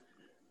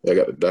I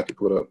got the docket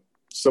put up.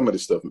 Some of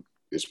this stuff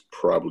is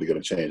probably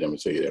going to change. I'm going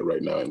to tell you that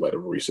right now in light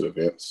of recent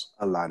events.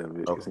 A lot of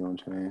it is going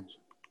to change.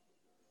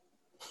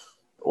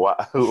 Why?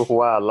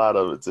 Why a lot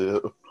of it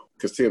too?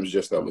 Because Tim's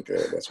just not looking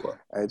at it. That's why.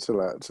 Hey,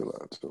 chill out.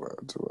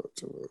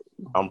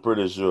 I'm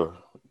pretty sure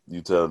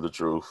you tell the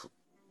truth.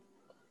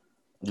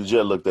 You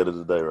just looked at it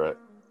today, right?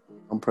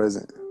 I'm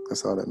present.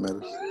 That's all that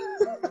matters.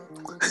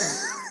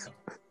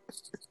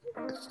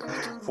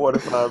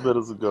 45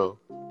 minutes ago.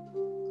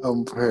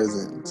 I'm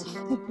present.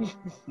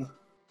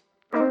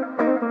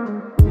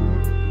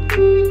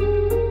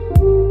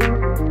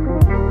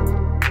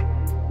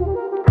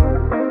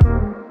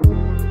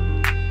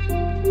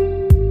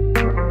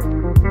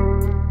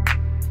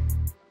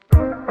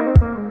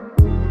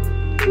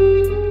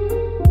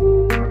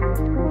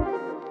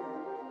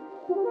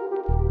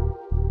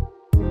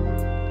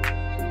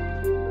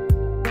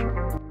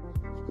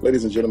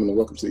 Ladies and gentlemen,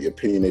 welcome to the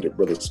Opinionated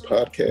Brothers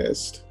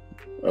podcast.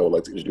 I would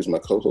like to introduce my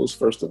co-host.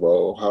 First of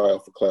all, high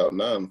off of Cloud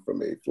 9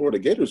 from a Florida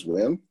Gators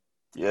win.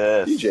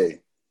 Yes. DJ.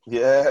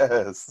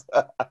 Yes.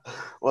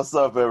 What's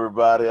up,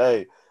 everybody?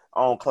 Hey,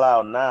 on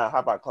Cloud 9, how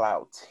about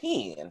Cloud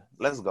 10?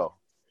 Let's go.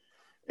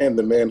 And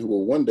the man who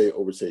will one day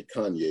overtake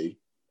Kanye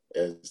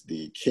as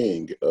the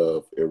king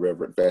of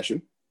irreverent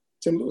fashion,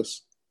 Tim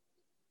Lewis.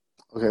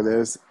 Okay,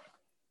 let's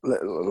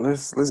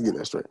get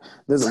that straight.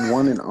 There's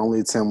one and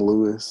only Tim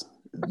Lewis,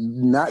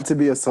 not to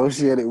be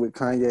associated with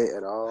Kanye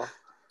at all.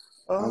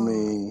 I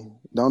mean,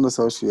 don't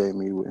associate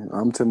me with.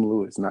 I'm Tim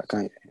Lewis, not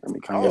Kanye. I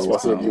mean, Kanye. That's why I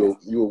said you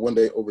will one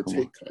day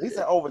overtake Kanye. He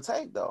said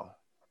overtake though.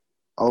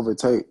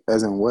 Overtake,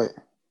 as in what?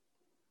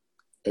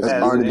 As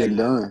That's already been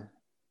done.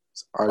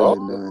 It's already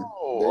been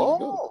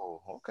done.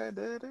 Okay,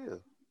 there it is.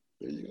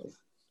 There you go.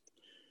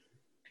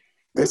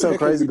 It's so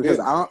crazy because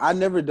I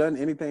never done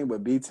anything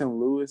but be Tim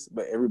Lewis,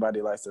 but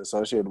everybody likes to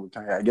associate it with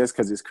Kanye. I guess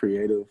because it's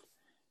creative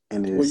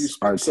and it's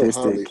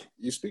artistic.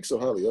 You speak so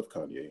highly of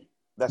Kanye.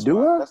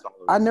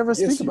 I never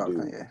speak about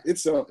Kanye.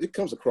 It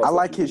comes across. I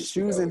like his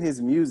shoes and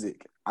his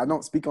music. I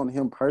don't speak on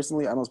him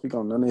personally. I don't speak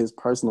on none of his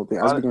personal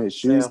things. I speak on his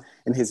shoes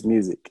and his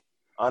music.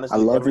 Honestly,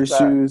 I love his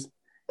shoes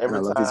and I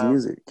love his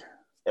music.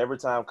 Every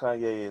time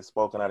Kanye is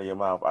spoken out of your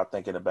mouth, I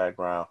think in the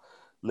background,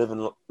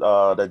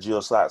 that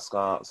Jill Scott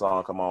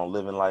song, come on,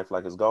 living life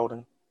like it's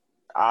golden.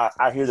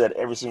 I hear that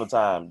every single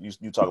time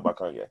you talk about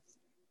Kanye.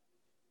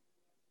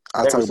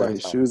 I talk about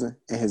his shoes and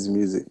his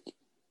music.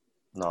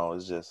 No,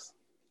 it's just...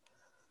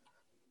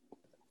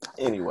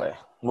 Anyway,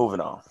 moving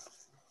on.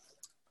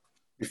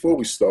 Before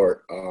we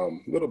start,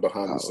 little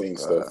behind the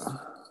scenes stuff.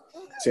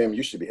 Tim,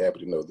 you should be happy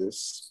to know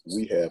this.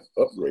 We have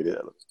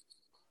upgraded.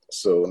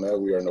 So now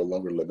we are no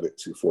longer limited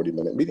to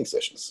 40-minute meeting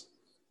sessions.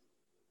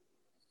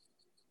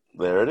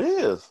 There it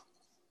is.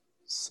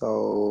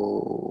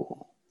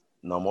 So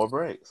no more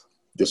breaks.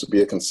 This will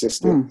be a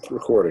consistent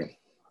recording.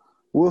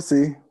 We'll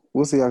see.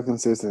 We'll see how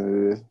consistent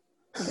it is.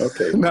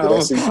 Okay. I'm not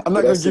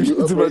gonna give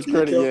you too much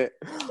credit yet.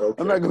 Okay.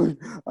 I'm not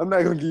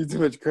gonna give you too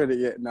much credit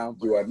yet. Now,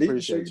 do I need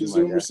to show you the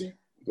Zoom receipt?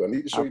 Do I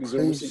need to show you the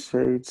Zoom receipt?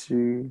 Appreciate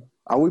you.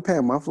 Are we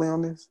paying monthly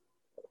on this?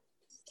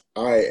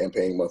 I am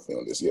paying monthly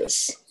on this.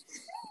 Yes.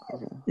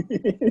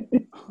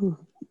 Okay.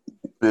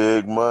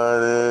 Big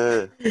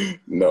money.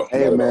 No.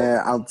 Hey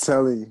man, I'm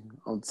telling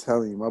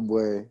you, my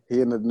boy.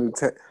 He in the new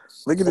tech.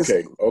 Look at this.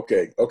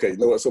 Okay. You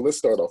know what? So let's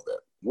start off that.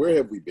 Where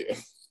have we been?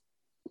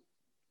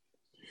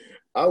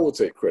 I will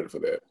take credit for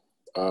that.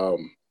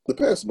 The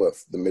past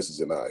month, the missus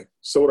and I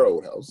sold our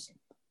old house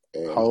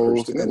and Hov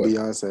and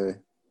Beyonce.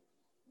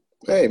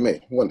 Hey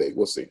man, one day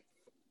we'll see.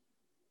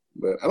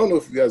 But I don't know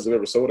if you guys have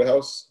ever sold a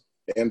house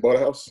and bought a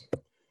house.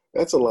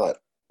 That's a lot.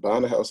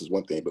 Buying a house is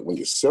one thing, but when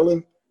you're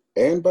selling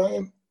and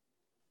buying,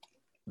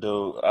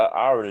 dude,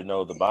 I already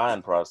know the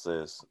buying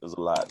process is a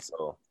lot.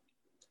 So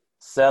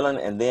selling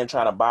and then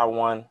trying to buy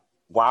one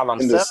while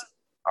I'm selling.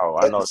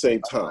 I know. At the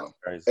same time.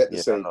 At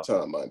the same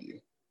time, mind you.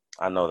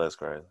 I know that's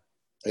crazy.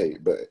 Hey,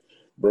 but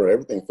bro,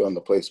 everything fell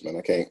into place, man.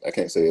 I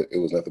can't say it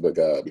was nothing but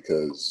God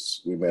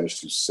because we managed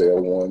to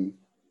sell one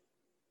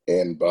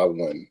and buy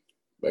one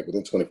like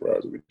within 24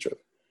 hours of each other.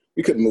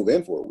 We couldn't move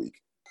in for a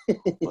week.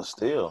 But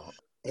still.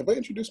 Have I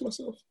introduced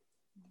myself?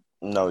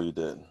 No, you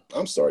didn't.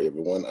 I'm sorry,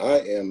 everyone. I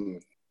am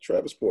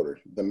Travis Porter,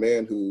 the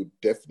man who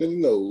definitely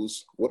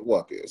knows what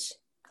WAP is.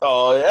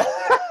 Oh, yeah.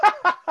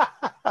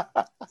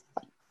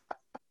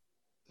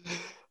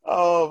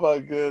 Oh, my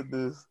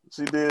goodness.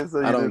 She did say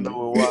you didn't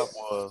know what WAP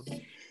was.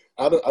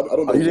 I don't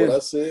know what I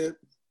said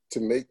to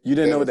make... You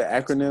didn't know what the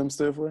acronym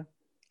stood for?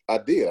 I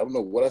did. I don't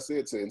know what I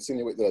said to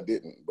insinuate that I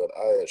didn't, but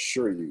I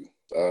assure you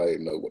I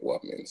know what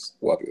WAP means.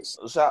 WAP is.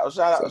 Shout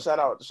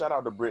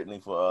out to Brittany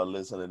for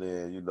listening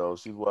in. You know,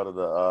 she's one of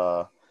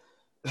the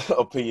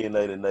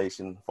Opinionated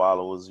Nation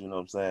followers, you know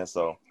what I'm saying?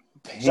 So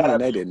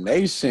Opinionated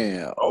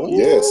Nation. Oh,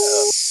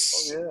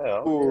 yes.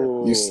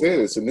 Oh, yeah. You said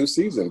it's a new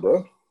season,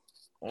 bro.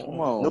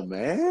 Come on,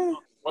 man.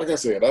 Like I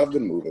said, I've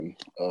been moving.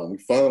 We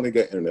finally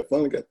got internet,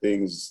 finally got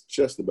things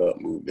just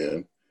about moved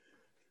in.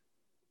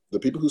 The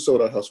people who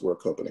sold our house were a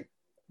company.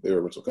 They were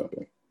a rental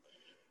company.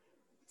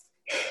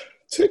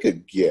 Take a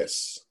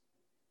guess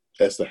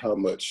as to how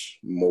much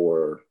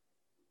more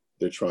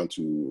they're trying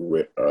to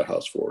rent our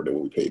house for than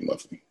what we paid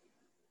monthly.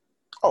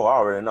 Oh, I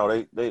already know.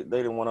 They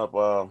didn't went up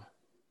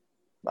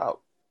about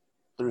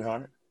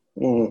 300.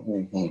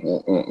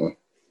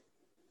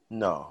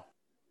 No.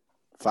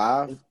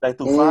 5? They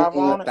threw 5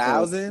 on it?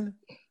 1,000?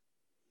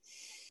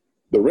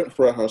 The rent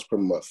for our house per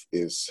month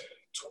is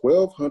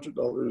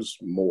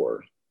 $1,200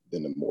 more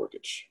than the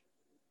mortgage.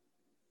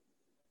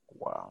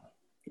 Wow.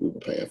 We were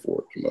paying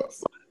for it per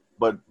month.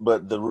 But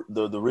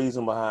the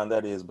reason behind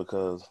that is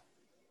because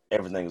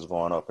everything is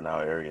going up in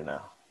our area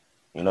now.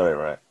 You know that,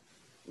 right?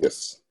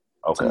 Yes.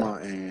 Okay. Come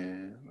on,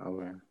 and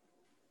okay.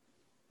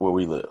 Where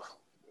we live.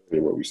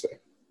 Where we stay.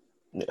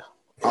 Yeah.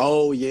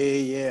 Oh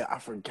yeah. I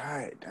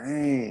forgot.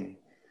 Dang.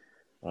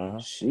 Mm-hmm.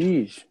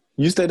 Sheesh.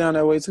 You stay down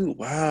that way too?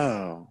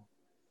 Wow.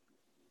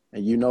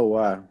 And you know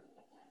why?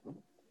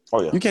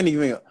 Oh yeah. You can't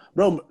even,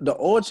 bro. The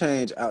oil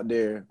change out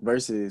there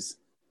versus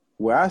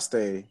where I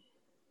stay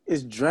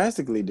is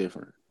drastically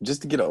different.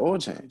 Just to get an oil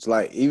change,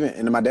 like even,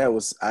 and I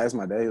asked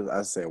my dad.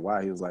 I said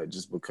why. He was like,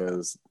 just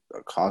because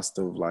the cost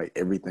of like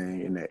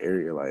everything in that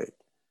area. Like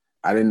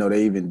I didn't know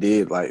they even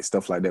did like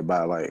stuff like that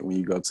by like when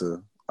you go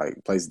to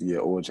like places to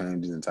get oil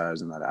changes and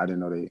tires and all that. I didn't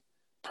know they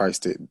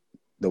priced it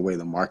the way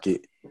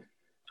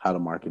how the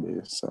market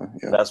is. So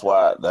yeah, That's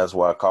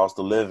why cost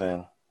of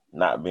living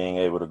not being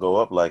able to go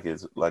up like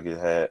it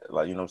had,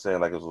 like, you know what I'm saying,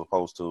 like it was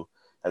supposed to,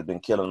 has been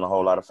killing a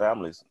whole lot of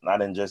families,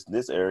 not in just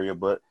this area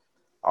but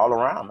all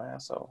around, man.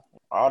 So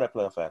all that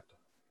play a factor.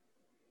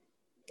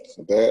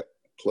 So that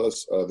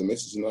plus the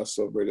missus and I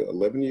celebrated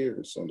 11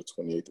 years on the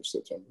 28th of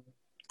September.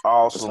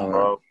 Awesome,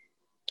 bro.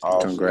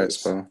 Awesome.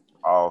 Congrats, bro.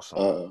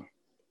 Awesome.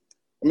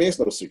 I mean, it's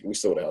no secret. We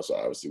sold the house, so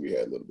obviously we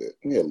had a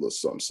little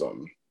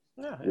something.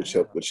 Yeah, which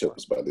helped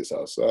us buy this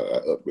house. So I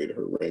upgraded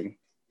her ring.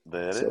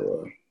 I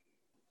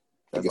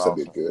guess awesome. I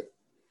did good.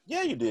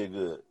 Yeah, you did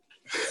good.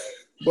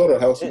 Bought her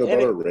house and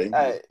bought her ring.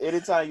 Hey,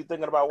 anytime you're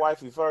thinking about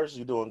wifey first,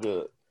 you're doing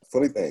good.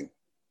 Funny thing,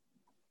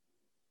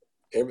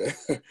 when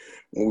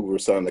we were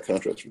signing the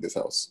contracts for this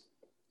house,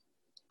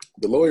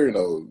 the lawyer,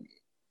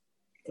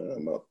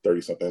 about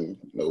 30-something,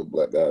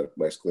 black guy,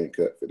 nice clean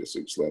cut, fitted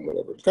suit, slim,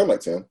 whatever. Kind of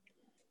like Tim.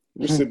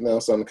 We're sitting down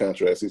signing the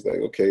contracts. He's like,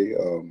 okay,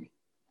 going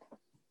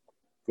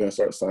to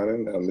start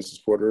signing.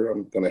 Mrs. Porter,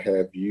 I'm going to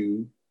have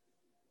you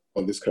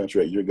on this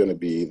contract. You're going to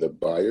be the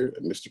buyer,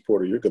 and Mr.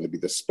 Porter, you're going to be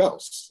the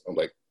spouse. I'm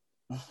like,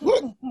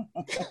 what?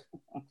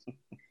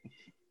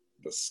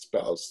 The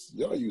spouse?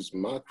 Y'all use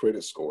my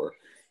credit score,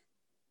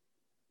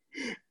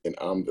 and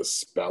I'm the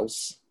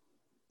spouse?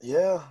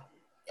 Yeah.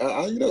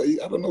 I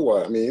don't know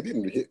why. I mean,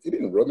 it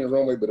didn't rub me the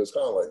wrong way, but it's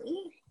kind of like,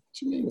 what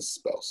you mean a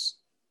spouse?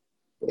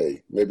 But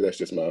hey, maybe that's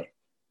just my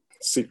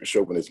secret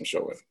chauvinism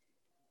showing.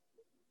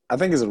 I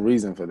think there's a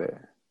reason for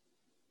that.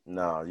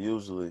 No,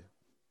 usually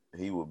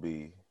he would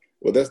be.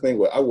 Well, that's the thing.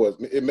 What I was,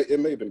 it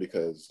may have been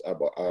because it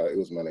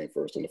was my name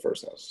first in the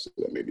first house. So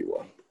that may be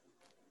why.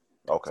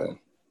 Okay, so,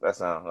 that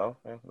sounds about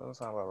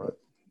right.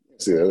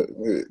 See,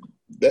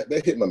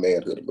 that hit my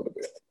manhood a little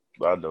bit.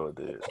 I know it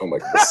did. I'm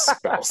like, the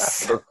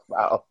spouse. The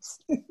spouse.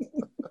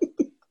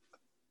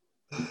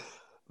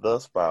 The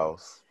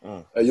spouse.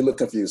 You look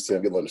confused,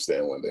 Tim. You'll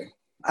understand one day.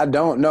 I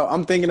don't know.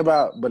 I'm thinking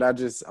about, but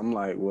I'm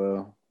like,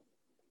 well,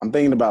 I'm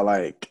thinking about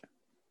like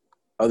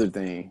other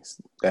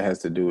things that has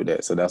to do with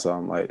that. So that's why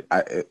I'm like,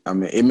 I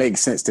mean, it makes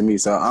sense to me.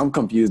 So I'm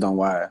confused on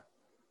why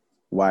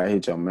it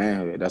hit your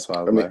manhood. That's why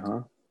I was like,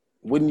 huh?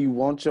 Wouldn't you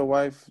want your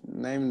wife's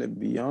name to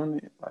be on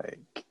it?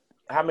 Like,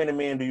 how many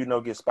men do you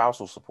know get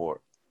spousal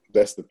support?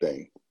 That's the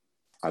thing.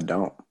 I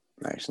don't,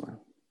 actually.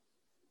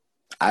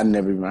 I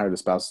never even heard of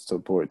spousal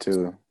support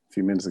till a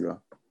few minutes ago.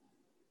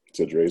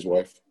 To Dre's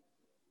wife.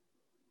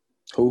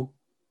 Who?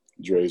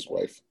 Dre's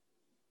wife.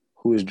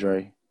 Who is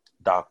Dre?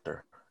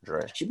 Dr.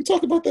 Dre. Should we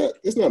talk about that?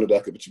 It's not a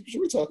doctor, but should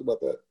we talk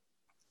about that?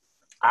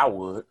 I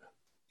would.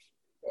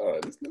 All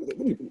right.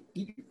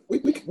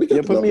 We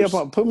got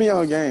put me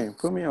on game.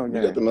 Put me on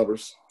game. You got the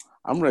numbers.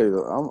 I'm ready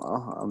to.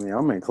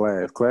 I'm in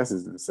class. Class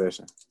is in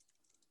session.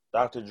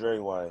 Dr. Dre's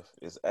wife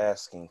is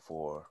asking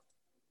for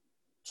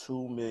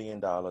 $2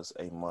 million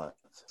a month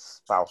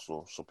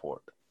spousal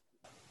support.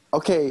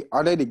 Okay,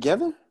 are they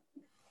together?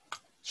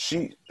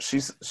 She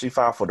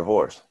filed for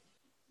divorce.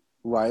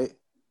 Right.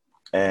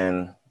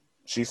 And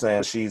she's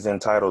saying she's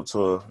entitled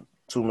to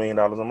 $2 million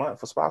a month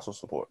for spousal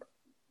support.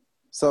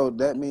 So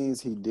that means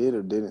he did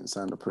or didn't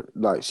sign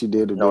she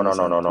did or no, didn't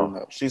sign the No.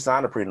 prenup? She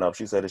signed a prenup.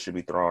 She said it should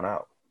be thrown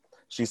out.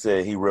 She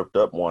said he ripped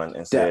up one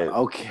and said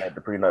that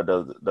the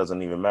prenup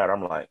doesn't even matter.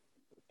 I'm like,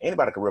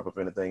 anybody can rip up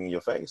anything in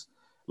your face.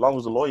 As long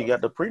as the lawyer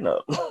got the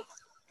prenup.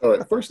 All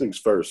right, first things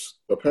first.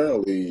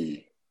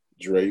 Apparently,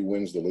 Dre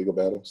wins the legal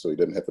battle, so he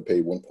doesn't have to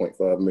pay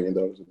 $1.5 million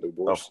in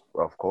divorce.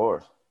 Of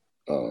course.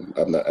 I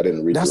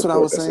didn't read. That's what I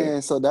was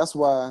saying. So that's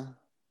why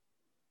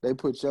they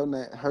put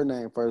her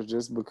name first,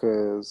 just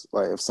because,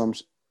 like,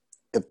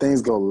 if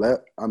things go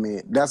left. I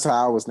mean, that's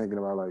how I was thinking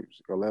about, like,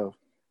 go left.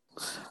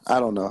 I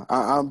don't know.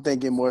 I'm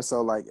thinking more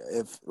so like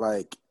if,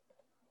 like,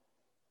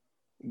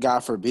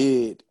 God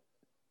forbid,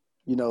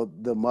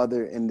 the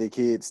mother and the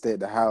kids stay at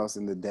the house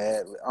and the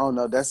dad. I don't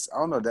know.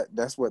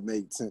 That's what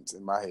made sense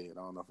in my head.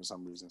 I don't know for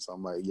some reason. So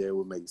I'm like, yeah, it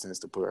would make sense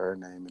to put her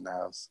name in the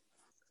house.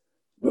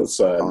 Well,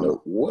 side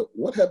note,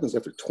 what happens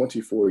after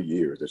 24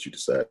 years that you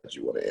decide that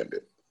you want to end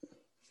it?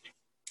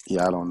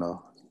 Yeah, I don't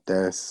know.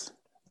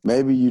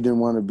 Maybe you didn't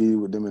want to be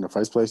with them in the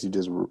first place. You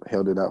just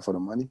held it out for the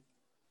money.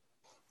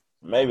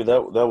 Maybe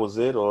that was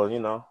it, or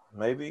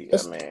maybe.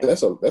 That's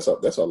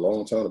a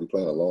long time to be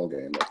playing a long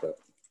game like that.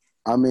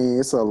 I mean,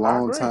 it's a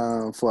long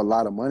time for a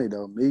lot of money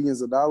though.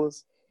 Millions of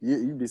dollars.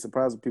 You'd be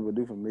surprised what people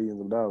do for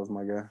millions of dollars,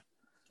 my guy.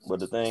 But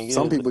the thing is,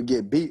 some people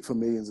get beat for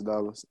millions of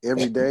dollars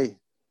every day.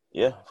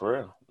 Yeah, for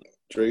real.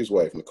 Dre's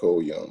wife,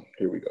 Nicole Young.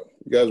 Here we go.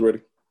 You guys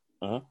ready?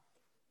 Uh-huh.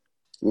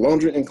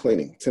 Laundry and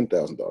cleaning,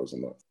 $10,000 a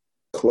month.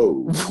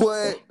 Clothes.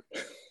 What?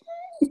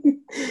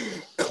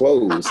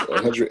 Clothes,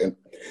 $135,000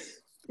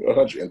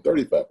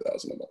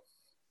 a month.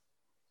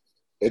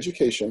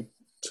 Education,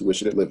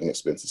 tuition, and living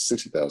expenses,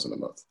 $60,000 a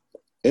month.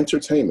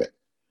 Entertainment,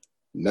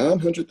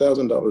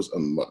 $900,000 a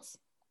month.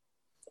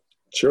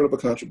 Charitable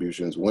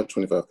contributions,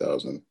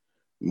 $125,000.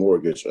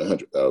 Mortgage,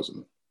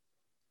 $100,000.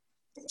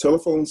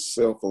 Telephone,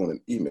 cell phone, and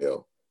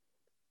email,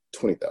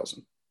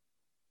 $20,000.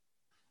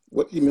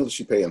 What email is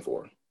she paying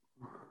for?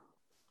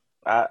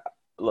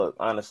 Look,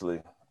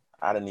 honestly,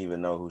 I didn't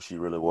even know who she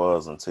really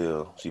was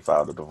until she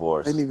filed a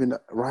divorce. I didn't even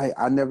right.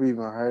 I never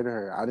even heard of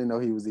her. I didn't know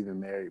he was even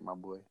married, my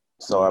boy.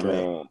 So I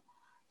mean,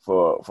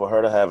 for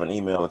her to have an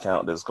email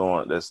account that's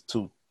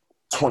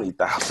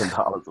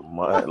 $20,000 a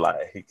month,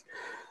 like,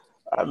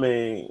 I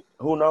mean,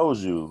 who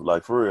knows you?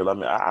 Like, for real. I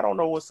mean, I don't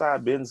know what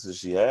side businesses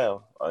she have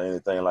or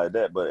anything like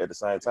that, but at the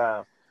same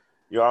time,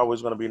 you're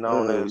always going to be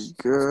known as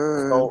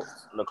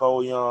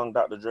Nicole Young,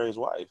 Dr. Dre's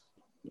wife.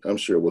 I'm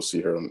sure we'll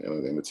see her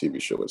in the TV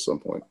show at some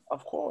point.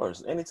 Of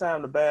course.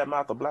 Anytime the bad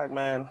mouth a black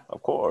man,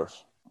 of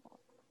course.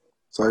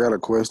 So I got a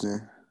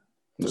question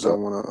that I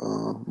want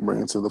to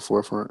bring to the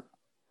forefront.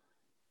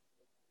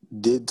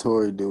 Did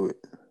Torey do it?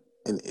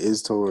 And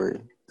is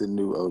Torey the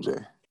new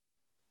OJ?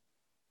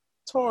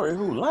 Torey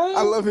who? Lame?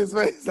 I love his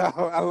face.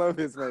 I love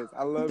his face.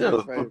 I love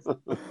his face.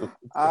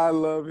 I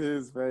love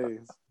his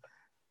face.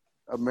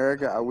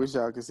 America, I wish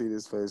y'all could see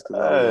this face.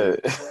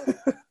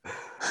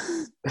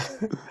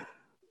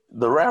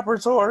 The rapper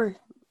Torey?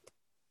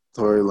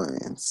 Tory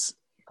Lanez.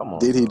 Come on.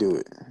 Did he do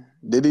it?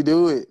 Did he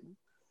do it?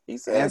 He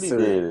said he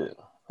did it.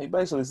 He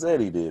basically said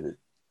he did it.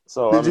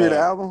 So Did you hear the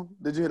album?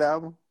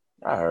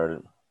 I heard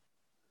it.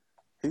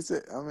 He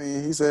said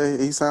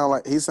he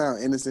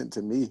sound innocent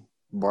to me,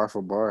 bar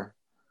for bar.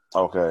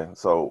 Okay,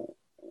 so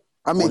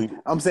I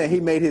mean, I'm saying he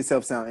made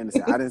himself sound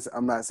innocent.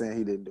 I'm not saying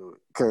he didn't do it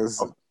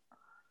because. No.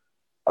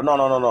 I'm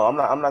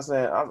not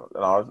saying. I'm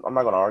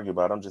not going to argue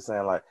about it. I'm just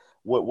saying, like,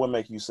 what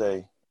make you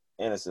say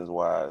innocence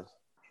wise?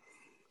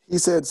 He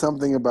said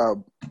something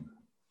about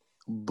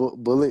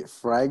bullet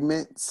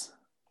fragments,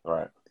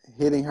 right,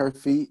 hitting her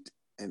feet,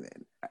 and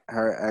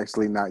her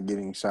actually not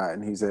getting shot.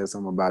 And he said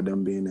something about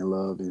them being in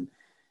love and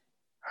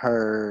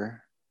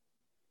her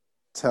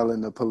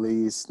telling the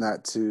police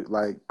not to,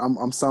 like,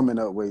 I'm summing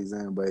up what he's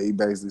saying, but he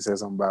basically said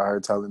something about her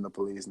telling the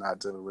police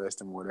not to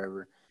arrest him or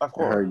whatever. Of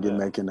course, and her getting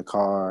back in the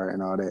car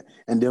and all that.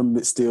 And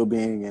them still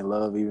being in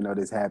love even though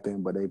this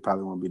happened, but they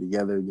probably won't be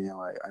together again,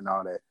 like, and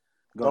all that.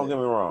 Don't get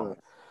me wrong.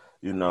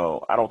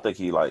 I don't think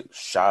he, like,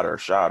 shot her,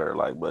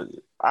 like, but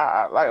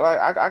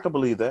I could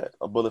believe that.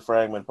 A bullet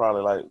fragment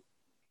probably, like,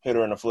 hit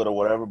her in the foot or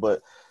whatever,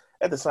 but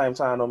at the same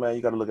time, though, man,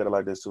 you got to look at it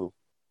like this, too.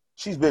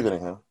 She's bigger than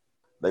him.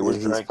 They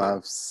was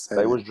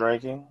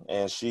drinking,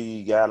 and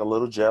she got a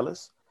little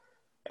jealous,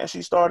 and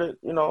she started,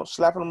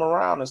 slapping him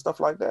around and stuff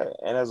like that.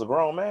 And as a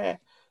grown man,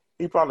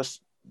 he probably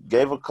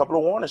gave a couple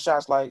of warning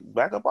shots, like,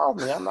 back up off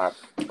me. I'm not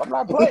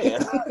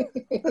playing.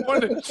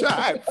 Warning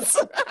shots.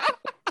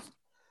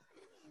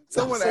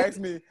 Someone asked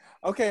me,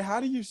 okay, how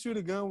do you shoot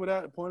a gun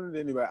without pointing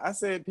at anybody? I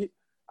said,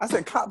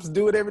 cops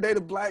do it every day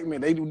to black men.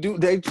 They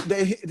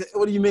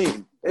what do you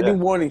mean? They do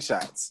warning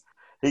shots.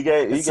 He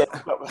gave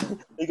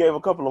a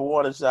couple of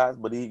warning shots,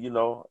 but he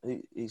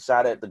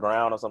shot at the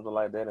ground or something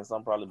like that, and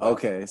some probably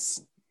bounced. Okay.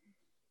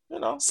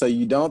 So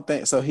you don't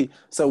think so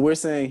we're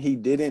saying he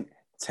didn't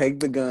take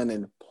the gun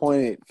and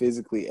point it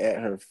physically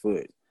at her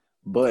foot,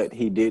 but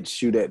he did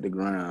shoot at the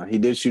ground. He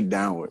did shoot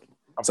downward.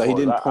 So he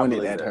didn't point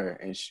it at her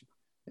and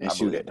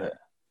shoot at her.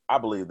 I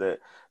believe that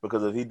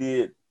because if he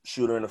did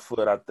shoot her in the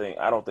foot, I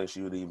don't think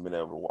she would even been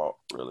able to walk,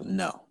 really.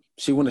 No.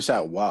 She wouldn't have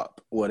shot WAP.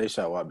 Well, they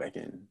shot WAP back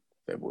in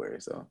February,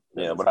 so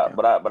yeah, but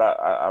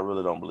I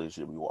really don't believe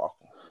she'll be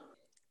walking.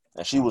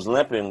 And she was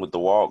limping with the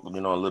walk, a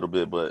little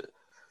bit, but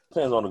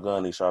depends on the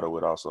gun he shot her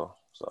with also.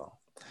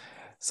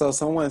 So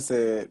someone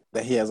said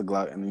that he has a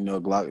Glock, and a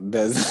Glock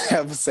does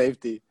have a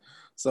safety.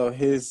 So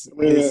his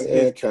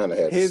kind of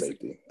has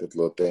safety. That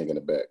little thing in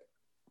the back.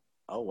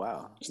 Oh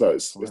wow! It's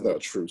not a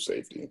true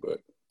safety, but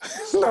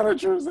it's not a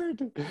true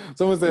safety.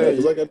 Someone said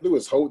all I got to do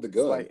is hold the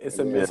gun.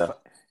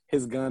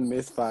 His gun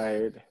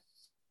misfired,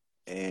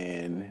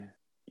 and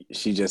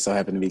she just so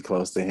happened to be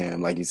close to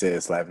him, like you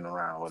said, slapping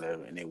around or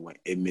whatever, and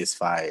it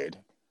misfired.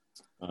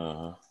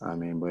 Uh-huh. I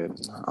mean, but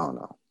I don't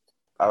know.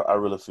 I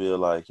really feel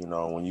like, you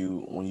know, when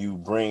you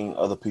bring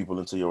other people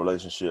into your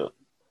relationship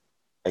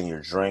and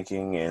you're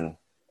drinking and,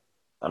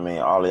 I mean,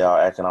 all of y'all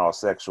acting all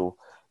sexual,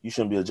 you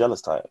shouldn't be a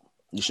jealous type.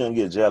 You shouldn't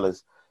get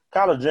jealous.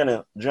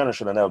 Kylie Jenner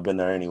should have never been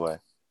there anyway.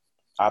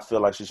 I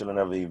feel like she should have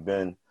never even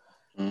been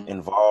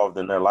involved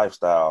in their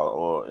lifestyle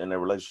or in their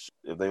relationship.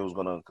 If they was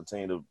going to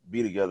continue to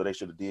be together, they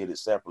should have did it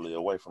separately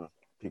away from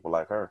people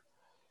like her.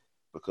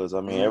 Because,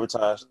 I mean, every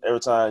time,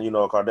 you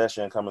know, a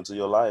Kardashian come into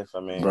your life, I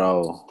mean,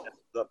 bro.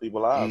 up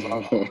people's lives.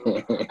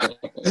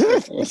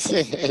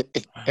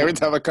 Every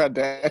time a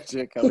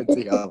Kardashian come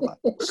into your life.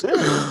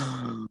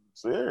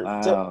 Serious.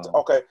 Wow.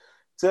 Okay,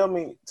 tell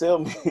me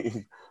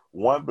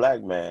one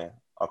black man,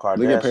 a Kardashian.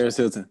 Look at Paris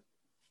Hilton.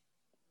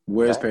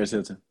 Where's Paris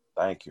Hilton?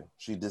 Thank you.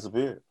 She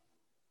disappeared.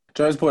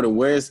 Travis Porter,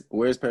 where's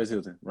Paris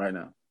Hilton right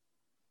now?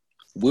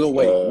 We'll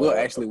wait. We'll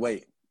actually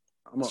wait.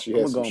 She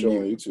has some show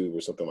on YouTube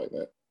or something like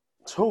that.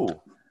 Who?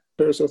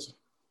 Paris Hilton.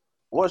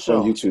 What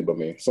show? On YouTube, I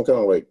mean. Some kind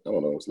of like, I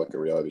don't know, it's like a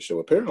reality show.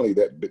 Apparently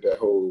that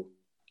whole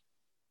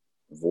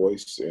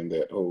voice and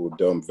that whole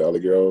dumb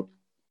Valley Girl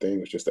thing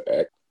was just an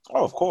act.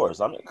 Oh, of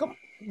course. I mean, come on.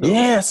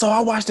 Yeah, so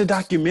I watched the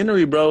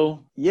documentary, bro.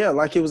 Yeah,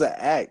 like it was an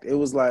act. It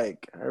was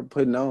like her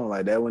putting on,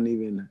 like that wasn't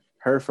even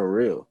her for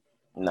real.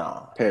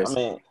 Nah. Paris. I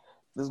mean,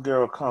 this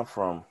girl come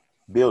from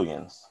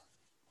billions.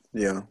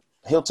 Yeah.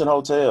 Hilton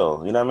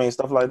Hotel, you know what I mean?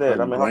 Stuff like that.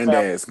 Her I mean,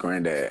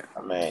 granddad.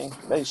 I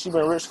mean, she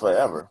been rich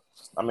forever.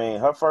 I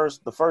mean,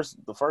 the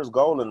first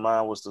goal in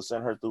mind was to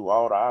send her through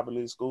all the Ivy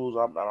League schools,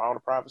 all the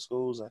private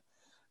schools, and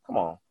come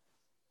on,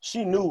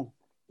 she knew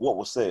what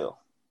would sell.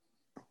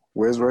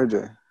 Where's Ray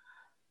J?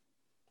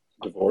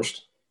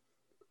 Divorced.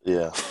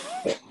 Yeah.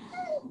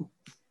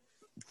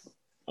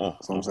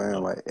 That's what I'm saying.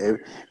 Like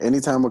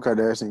anytime a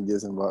Kardashian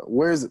gets involved,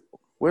 where's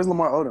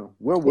Lamar Odom?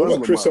 Where was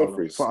Lamar Chris Odom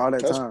Humphries for all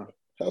that time?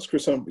 How's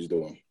Chris Humphries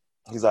doing?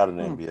 He's out of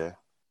the NBA.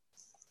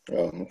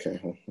 Oh, okay.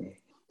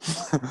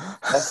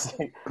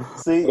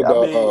 See, what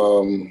about,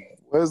 I mean,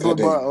 where's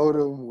Lamar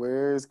Odom?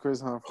 Where's Chris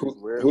Humphries?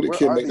 Who did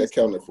Kim make that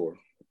counter for?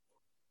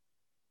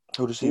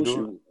 Who did she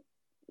do?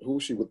 Who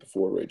was she with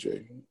before Ray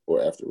J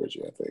or after Ray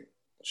J? I think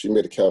she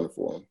made a counter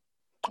for him.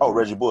 Oh,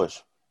 Reggie Bush.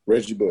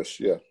 Reggie Bush,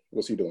 yeah.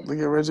 What's he doing? Look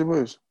at Reggie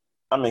Bush.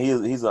 I mean,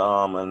 he's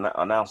an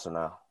announcer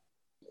now.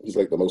 He's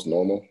like the most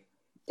normal,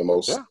 the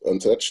most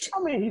untouched. I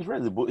mean, he's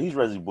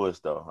Reggie Bush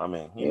though. I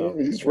mean, you know,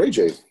 he's Ray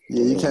J.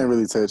 Yeah, you can't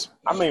really touch him.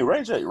 I mean,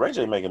 Ray J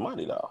making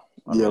money though.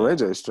 I mean, Ray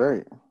J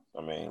straight.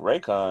 I mean,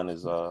 Raycon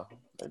is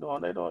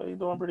he's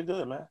doing pretty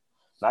good, man.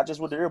 Not just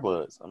with the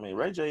earbuds. I mean,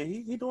 Ray J,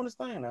 he doing his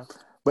thing now.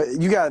 But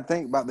you gotta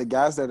think about the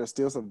guys that are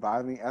still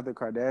surviving after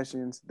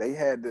Kardashians.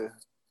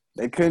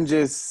 They couldn't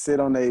just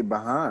sit on their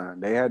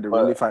behind. They had to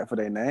really fight for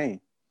their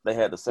name. They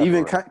had to separate.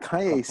 Even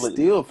Kanye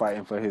still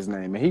fighting for his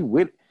name, and he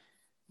with,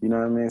 you know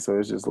what I mean. So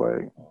it's just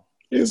like,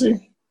 is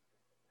he?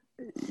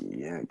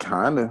 Yeah,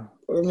 kind of.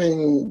 I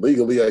mean,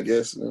 legally, I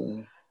guess.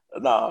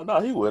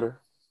 No, he with her.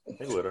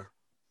 He with her.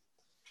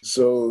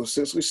 So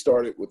since we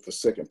started with the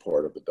second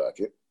part of the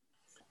docket,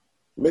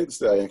 Meg Thee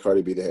Stallion and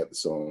Cardi B, they had the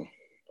song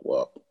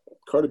WAP.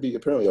 Cardi B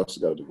apparently also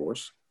got a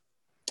divorce.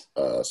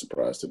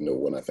 Surprised to no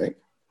one, I think.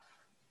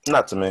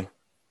 Not to me.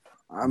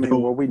 I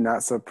mean, were we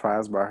not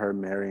surprised by her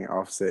marrying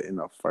Offset in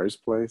the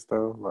first place,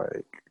 though?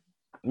 Like,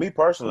 me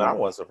personally, I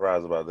wasn't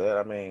surprised about that.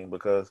 I mean,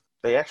 because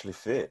they actually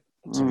fit.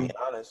 To be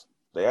honest,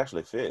 they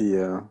actually fit.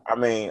 Yeah. I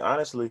mean,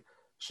 honestly,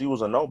 she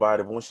was a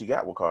nobody when she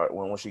got with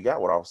when she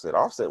got with Offset.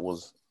 Offset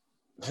was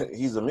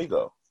he's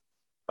amigo.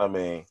 I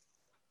mean,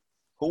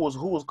 who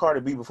was Cardi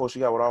B before she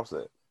got with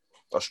Offset?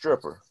 A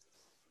stripper.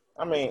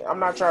 I mean, I'm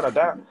not trying to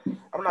down.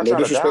 I'm not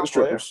trying to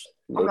downplay her.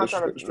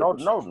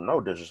 No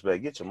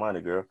disrespect. Get your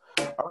money, girl.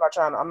 I'm not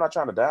trying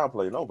to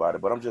downplay nobody,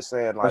 but I'm just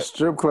saying, like, a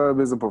strip club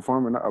is a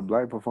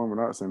black performing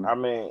arts center. I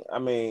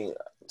mean,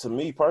 to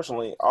me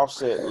personally,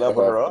 Offset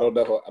leveled her up.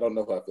 I don't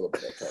know how I feel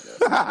about that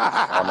comment.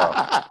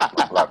 I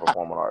know, black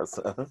performing arts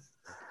center,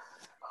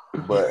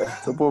 but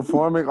it's a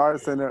performing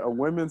arts center, a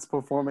women's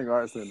performing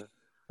arts center.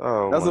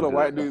 Oh, that's what a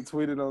white dude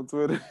tweeted on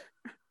Twitter.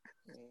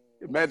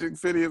 Magic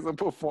City is a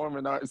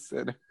performing arts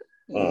center.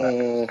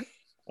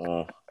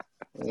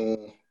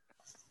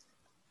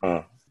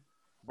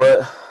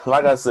 But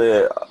like I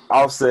said,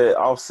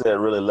 Offset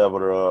really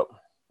leveled her up.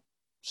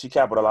 She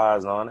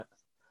capitalized on it,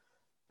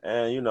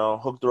 and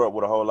hooked her up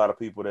with a whole lot of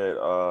people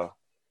that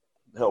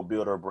helped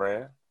build her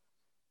brand.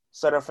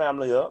 Set her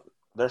family up.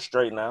 They're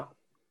straight now.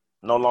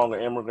 No longer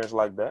immigrants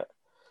like that.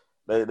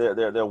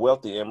 They're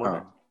wealthy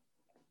immigrants.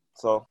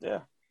 So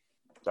yeah,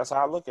 that's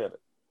how I look at it.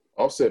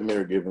 Offset may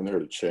have given her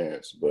the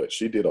chance, but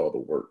she did all the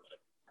work.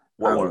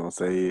 I was gonna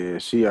say, yeah,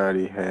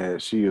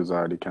 she was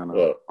already kind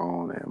of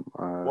on him.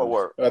 What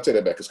work? I'll take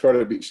that back, because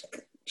Cardi B,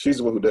 she's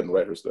the one who doesn't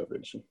write her stuff,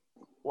 isn't she?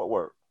 What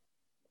work?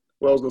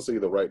 Well, I was gonna say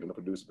the writer and the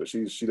producer, but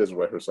she doesn't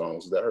write her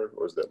songs. Is that her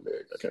or is that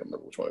Meg? I can't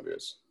remember which one it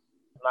is.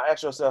 Now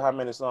ask yourself how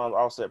many songs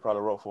Offset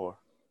probably wrote for.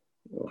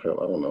 Oh, hell,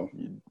 I don't know.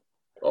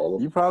 All of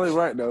them. You probably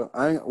right though.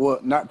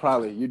 Not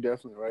probably. You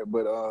definitely right.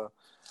 But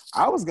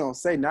I was gonna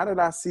say, now that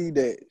I see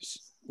that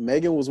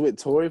Megan was with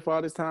Torey for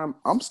all this time,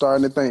 I'm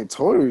starting to think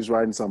Torey's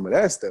writing some of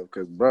that stuff.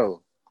 Cause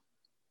bro,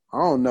 I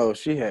don't know.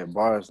 She had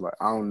bars like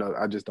I don't know.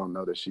 I just don't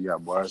know that she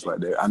got bars like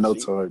that. I know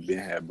Torey been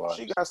had bars.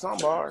 She got some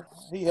bars.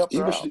 He helped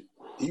her out.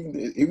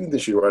 Even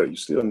if she write it, you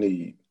still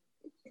need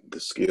the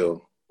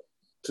skill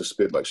to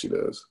spit like she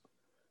does.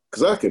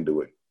 Because I can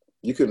do it.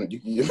 You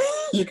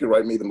can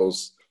write me the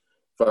most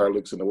fire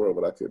licks in the world,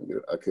 but I couldn't do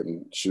it. I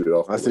couldn't shoot it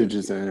off. I see what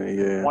you're saying.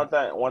 Yeah. One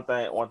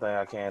thing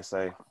I can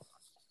say.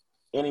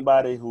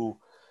 Anybody who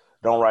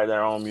don't write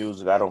their own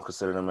music, I don't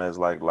consider them as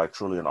like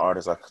truly an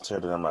artist. I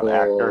consider them an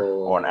actor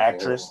or an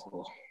actress.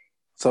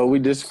 So we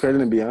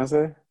discrediting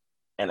Beyonce?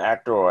 An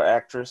actor or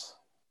actress?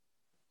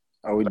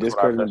 Are we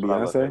discrediting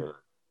Beyonce?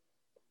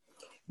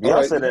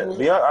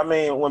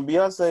 Beyonce, when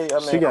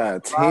Beyonce, she got a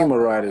team of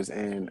writers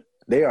and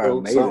they are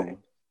amazing.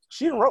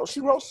 She wrote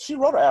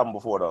an album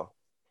before though.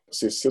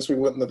 Since we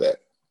went into that,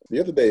 the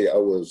other day I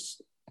don't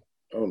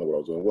know what I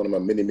was doing. One of my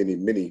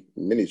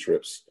mini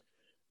trips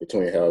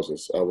between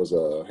houses. I was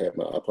had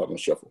my iPod on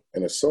shuffle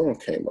and a song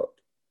came up.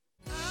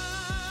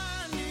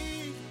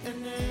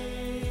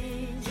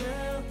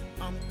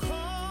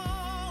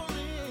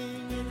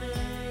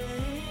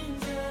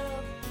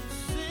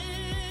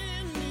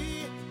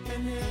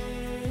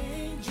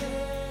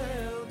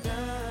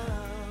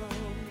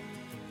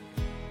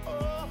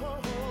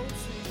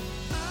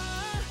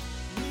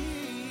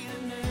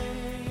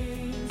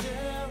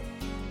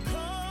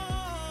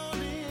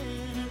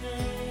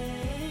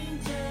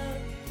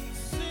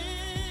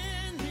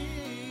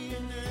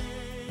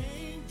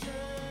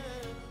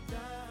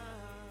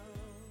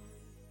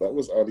 That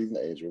was I Need an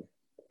Angel,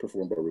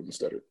 performed by Ruben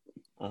Studdard.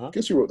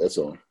 Guess who wrote that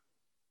song?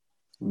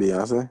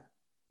 Beyonce?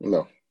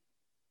 No.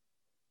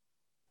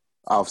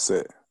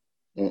 Offset.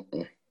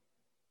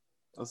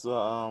 That's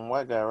a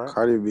white guy, right?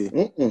 Cardi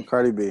B.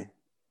 Cardi B.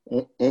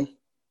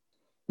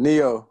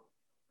 Neo.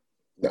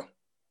 No.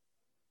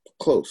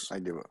 Close. I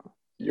give up.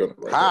 You're on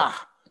the right.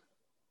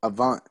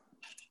 Avant.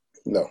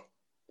 No.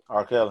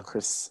 R. Kelly.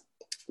 Chris.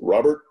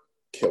 Robert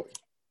Kelly.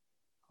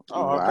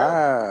 Oh,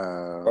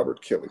 wow.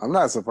 Robert Kelly. I'm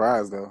not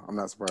surprised, though. I'm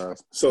not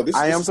surprised. So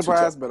I am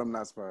surprised, but I'm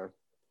not surprised.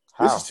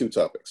 How? This is two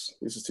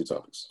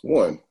topics.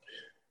 One.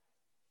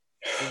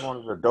 He's one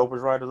of the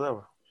dopest writers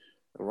ever.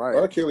 Right.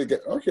 R. Kelly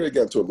got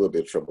into a little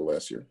bit of trouble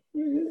last year.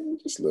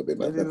 Just a little bit.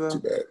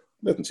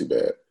 Nothing too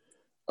bad.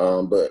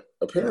 But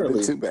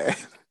apparently. Nothing too bad.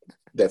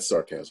 That's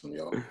sarcasm,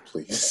 y'all.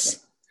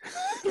 Please.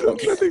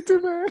 Nothing too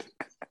bad.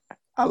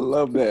 I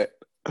love that.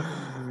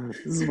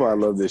 This is why I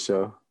love this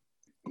show.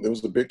 There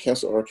was a big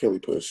cancel R. Kelly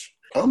push.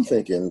 I'm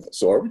thinking,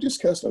 so are we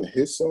just canceling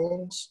his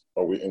songs?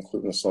 Or are we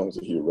including songs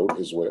that he wrote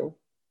as well?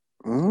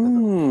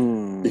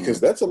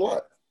 Because that's a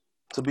lot.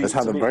 That's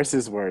how the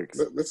verses works.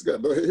 Let's go.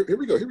 Here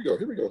we go.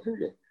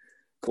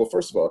 Well,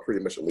 first of all,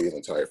 pretty much Aaliyah's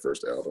entire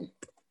first album.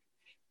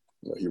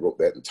 He wrote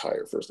that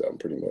entire first album,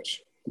 pretty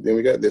much. Then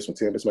we got this one,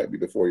 Tim. This might be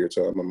before your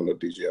time. I'm gonna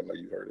DJ. I know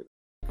you heard it.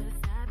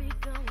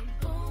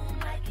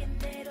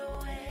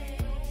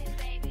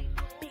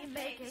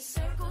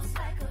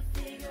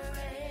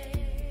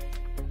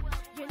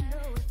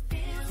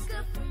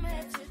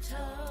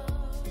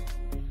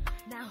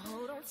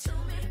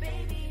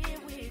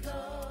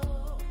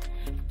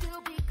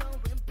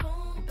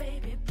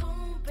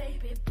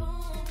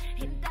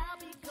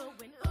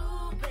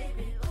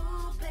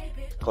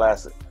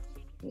 Classic.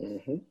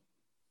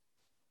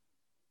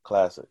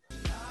 Classic.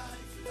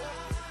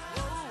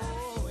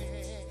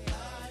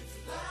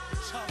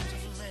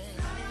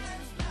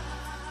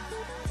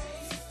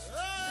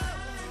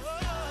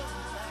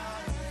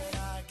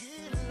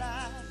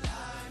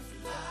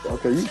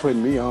 Okay, you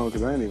putting me on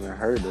because I ain't even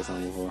heard this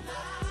song before.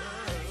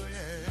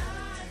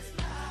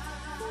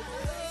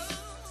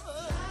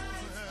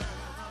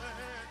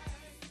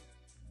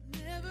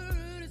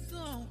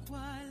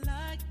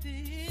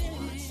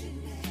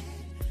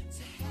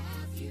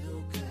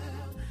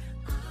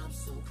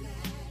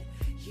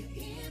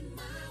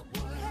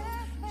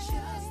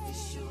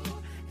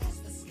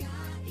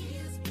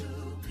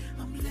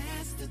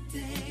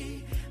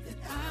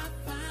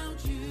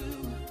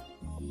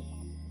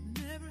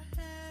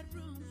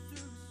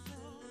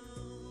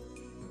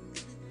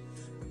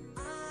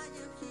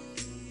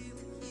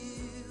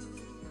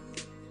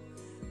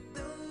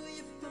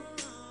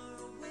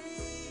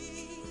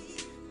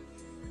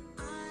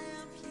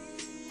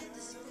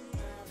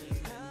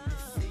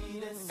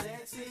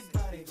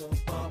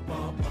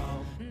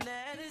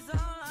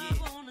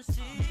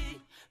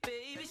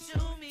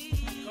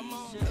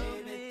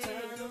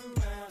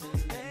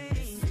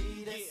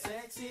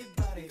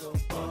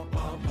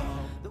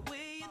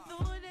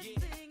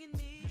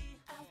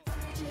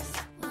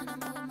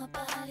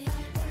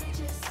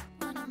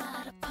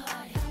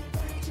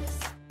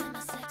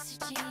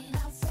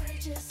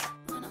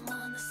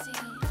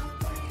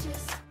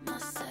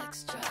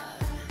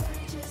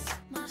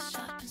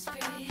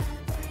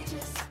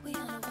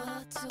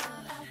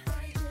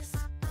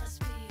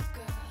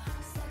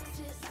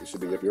 Should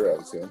be up your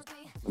alley, Tim.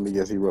 Let me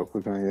guess, he wrote for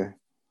Kanye.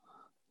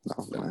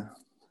 No, man.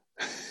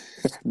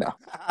 No.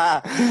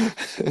 I'm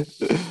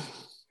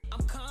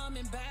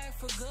coming back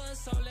for good,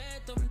 so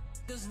let them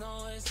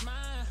know it's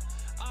mine.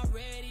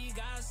 Already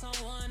got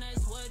someone,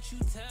 that's what you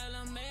tell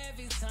them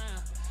every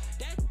time.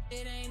 That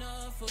it ain't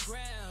up for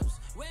grabs.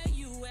 Where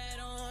you at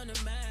on the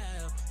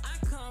map? I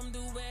come to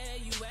where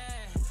you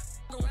at.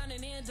 Around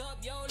and end up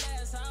your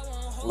last. I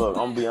won't hold. Look,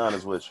 I'm gonna be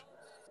honest with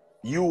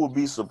you. You will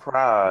be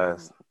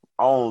surprised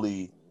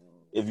only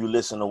if you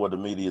listen to what the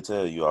media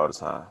tell you all the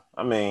time.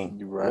 I mean,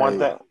 one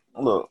thing.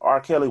 Look,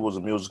 R. Kelly was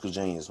a musical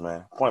genius,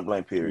 man. Point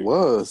blank, period.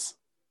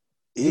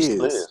 He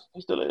still is.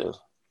 He still is.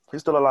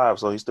 He's still alive,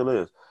 so he still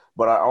is.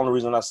 But the only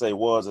reason I say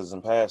was is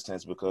in past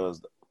tense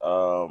because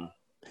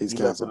he's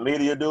let the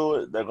media do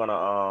it, they're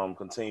gonna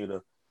continue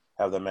to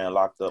have that man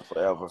locked up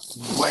forever.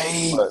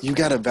 Wait, but you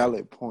got a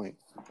valid point.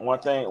 One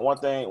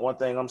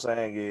thing I'm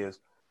saying is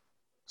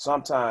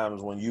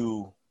sometimes when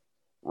you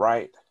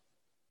write,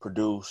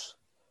 produce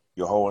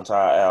your whole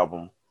entire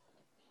album,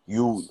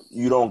 you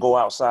don't go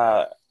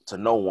outside to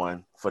no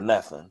one for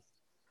nothing.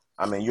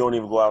 I mean, you don't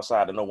even go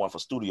outside to no one for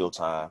studio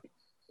time.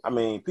 I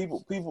mean,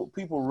 people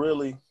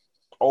really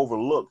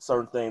overlook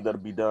certain things that'll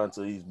be done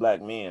to these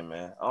black men,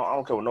 man. I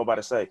don't care what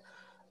nobody say.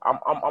 I'm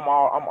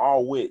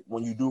all with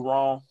when you do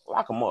wrong,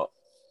 lock them up,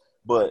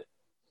 but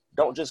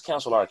don't just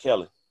cancel R.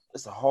 Kelly.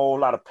 It's a whole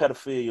lot of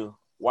pedophilia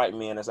white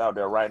men that's out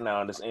there right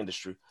now in this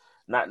industry,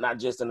 not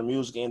just in the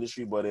music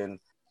industry, but in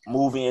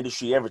movie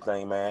industry,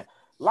 everything, man.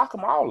 Lock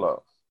them all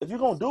up. If you're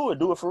gonna do it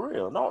for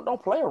real.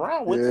 Don't play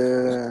around with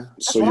it.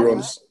 So you're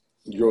on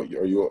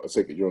I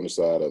take it you're on the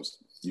side of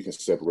you can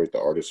separate the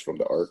artist from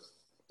the art.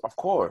 Of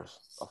course.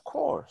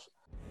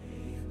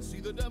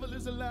 See, the devil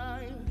is a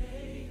lie.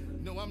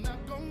 No, I'm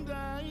not gonna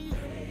die.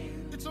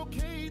 It's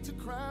okay to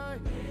cry,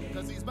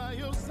 cause he's by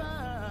your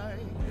side.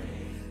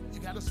 You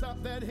gotta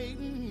stop that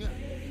hating.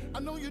 I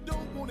know you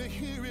don't wanna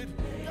hear it.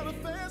 Gotta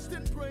fast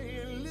and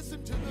pray and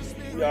listen to the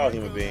spirit. We all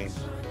human beings.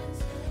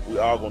 We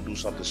all gonna do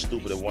something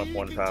stupid at one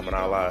point in time in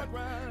our life.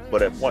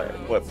 But at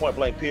point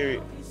blank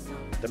period,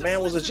 the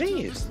man was a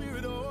genius.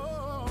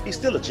 He's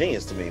still a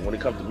genius to me when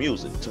it comes to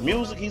music. To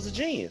music, he's a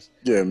genius.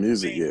 Yeah,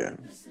 music, yeah.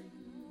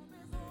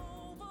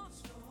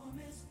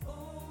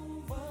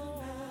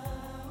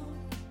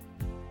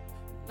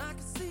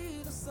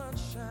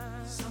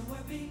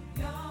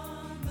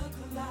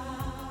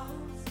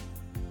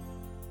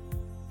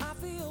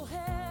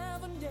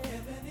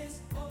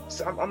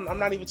 I'm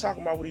not even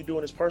talking about what he do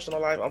in his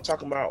personal life. I'm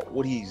talking about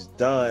what he's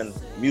done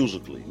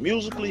musically.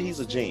 Musically,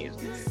 he's a genius.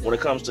 When it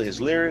comes to his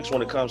lyrics,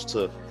 when it comes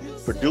to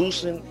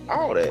producing,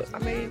 all that. I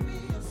mean,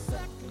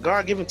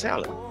 God-given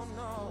talent.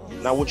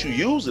 Now, what you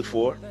use it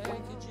for,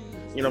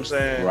 you know what I'm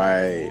saying?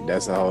 Right.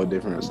 That's a whole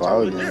different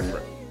totally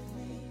different.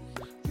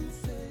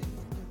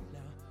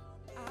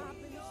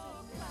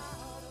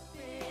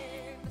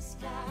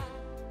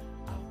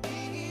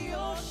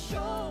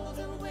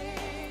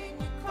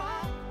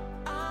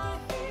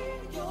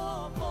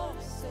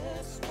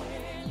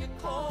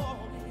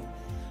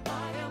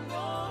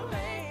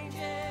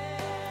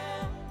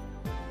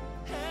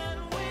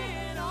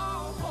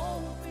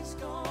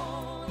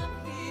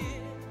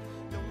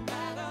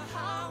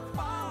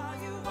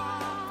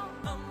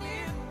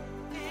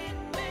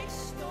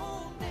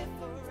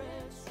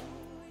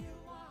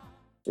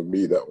 For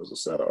me, that was the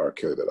side of R.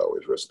 Kelly that I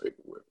always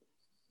resonated with.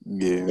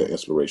 Yeah. The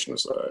inspirational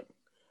side.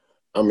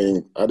 I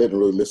mean, I didn't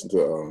really listen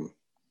to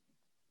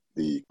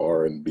the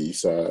R&B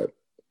side.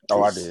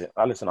 Oh, I did.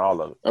 I listened to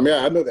all of it. I mean,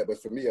 I know that,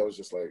 but for me, I was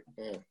just like,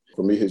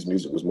 For me, his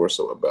music was more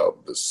so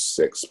about the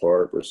sex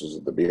part versus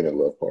the being in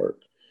love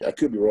part. I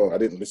could be wrong. I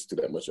didn't listen to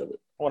that much of it.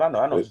 Well, I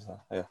know.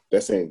 Yeah.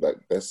 That's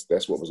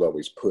what was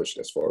always pushed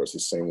as far as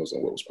his singles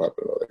and what was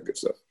popular and all that good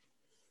stuff.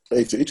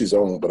 Hey, to each his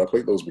own, but I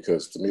played those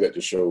because to me that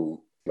just showed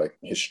like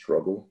his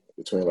struggle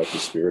between like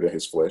his spirit and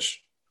his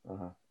flesh.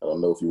 I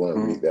don't know if you want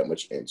to read that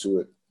much into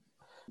it.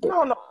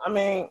 No. I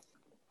mean,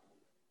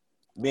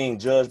 being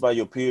judged by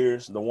your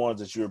peers, the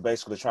ones that you're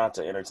basically trying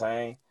to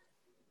entertain,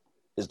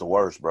 is the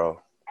worst, bro.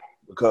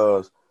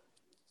 Because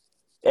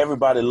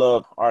everybody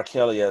loved R.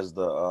 Kelly as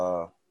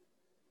the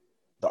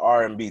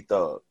R&B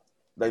thug.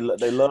 They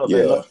love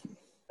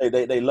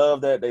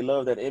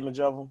that image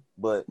of him,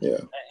 but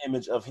that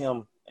image of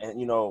him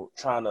and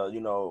trying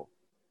to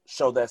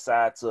show that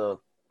side to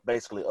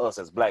basically us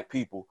as black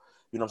people,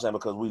 you know what I'm saying?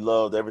 Because we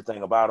loved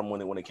everything about him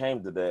when it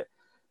came to that.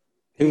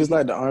 He was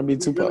like the R&B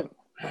Tupac.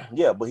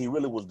 Yeah, but he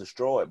really was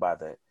destroyed by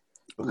that.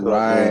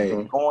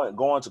 Because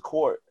going to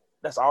court,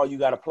 that's all you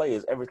got to play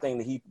is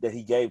everything that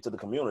he gave to the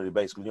community,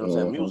 basically, you know what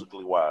I'm saying,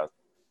 musically wise.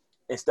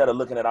 Instead of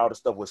looking at all the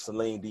stuff with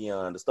Celine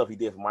Dion, the stuff he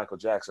did for Michael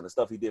Jackson, the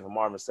stuff he did for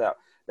Marvin Sapp,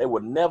 they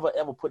would never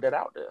ever put that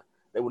out there.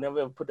 They would never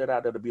ever put that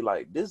out there to be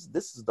like, this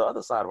is the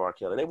other side of R.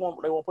 Kelly. They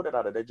won't put it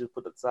out there. They just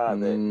put the side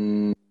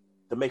that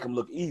to make him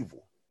look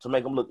evil. To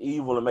make him look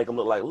evil and make him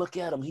look like, look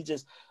at him. He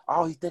just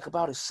all he think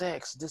about is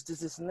sex.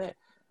 This and that.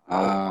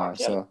 R.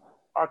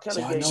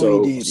 Kelly.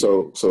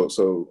 So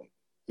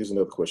here's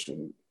another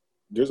question.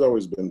 There's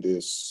always been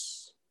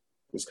this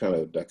kind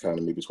of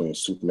dichotomy between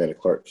Superman and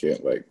Clark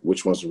Kent, like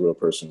which one's the real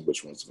person,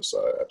 which one's the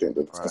facade. I think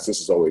the consensus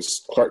is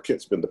always Clark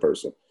Kent's been the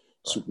person,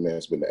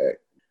 Superman's been the act,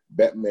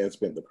 Batman's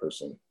been the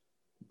person,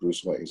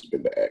 Bruce Wayne's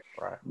been the act.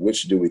 Right.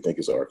 Which do we think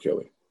is R.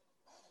 Kelly?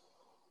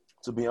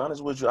 To be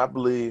honest with you,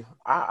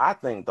 I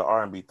think the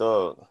R&B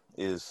thug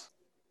is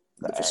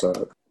The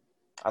facade.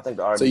 I think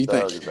the R&B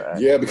thug is the act.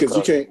 Yeah, because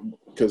you can't.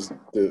 Because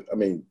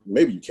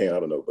maybe you can. I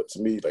don't know. But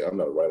to me, like, I'm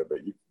not a writer, but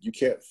you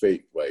can't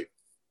fake like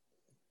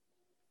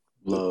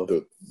love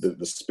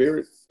the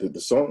spirit,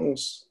 the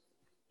songs.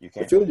 You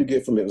can't. The feeling you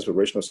get from the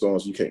inspirational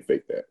songs, you can't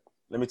fake that.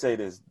 Let me tell you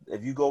this.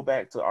 If you go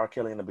back to R.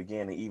 Kelly in the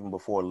beginning, even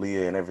before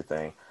Leah and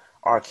everything,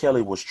 R.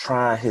 Kelly was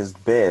trying his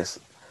best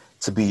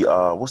to be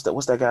what's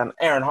that guy?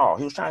 Aaron Hall.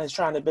 He was trying his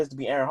best to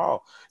be Aaron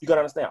Hall. You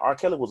gotta understand, R.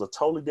 Kelly was a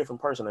totally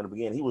different person in the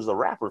beginning. He was a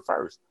rapper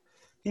first.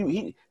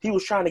 He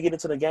was trying to get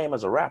into the game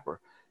as a rapper.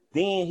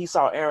 Then he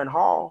saw Aaron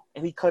Hall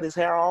and he cut his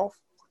hair off.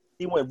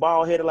 He went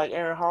bald headed like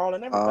Aaron Hall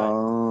and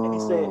everything. And he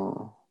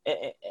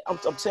said,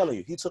 I'm telling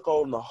you, he took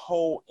on the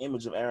whole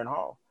image of Aaron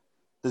Hall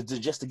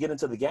just to get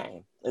into the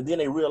game. And then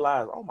they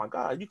realized, oh my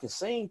God, you can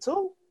sing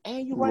too,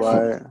 and you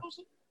write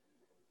music.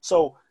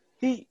 So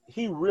he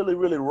really,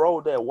 really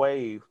rode that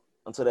wave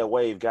until that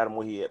wave got him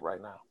where he at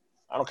right now.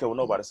 I don't care what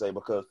nobody say,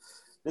 because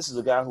this is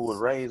a guy who was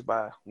raised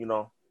by,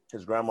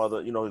 his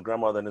grandmother, his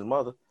grandmother and his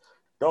mother.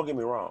 Don't get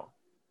me wrong.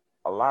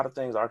 A lot of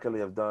things R. Kelly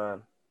have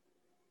done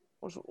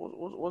was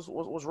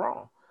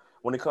wrong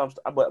when it comes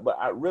to, but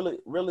I really,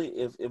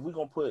 if we're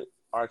going to put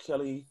R.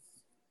 Kelly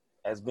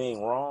as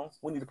being wrong,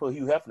 we need to put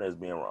Hugh Hefner as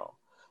being wrong.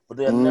 But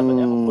they'll never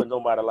ever put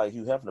nobody like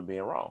Hugh Hefner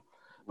being wrong.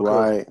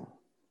 Because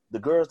the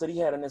girls that he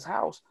had in his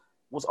house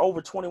was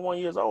over 21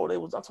 years old.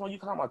 I'm talking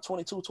about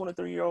 22,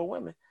 23-year-old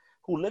women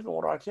who living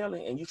with R.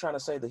 Kelly, and you trying to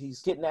say that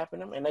he's kidnapping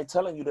them, and they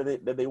telling you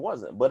that they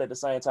wasn't. But at the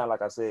same time,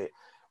 like I said,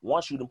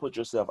 once you done put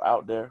yourself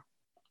out there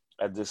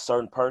as this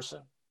certain person,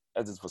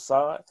 as this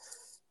facade,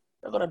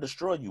 they're going to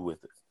destroy you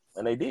with it.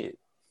 And they did.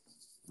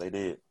 They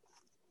did.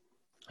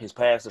 His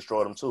past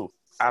destroyed him too.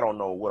 I don't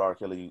know what R.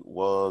 Kelly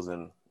was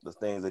and the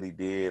things that he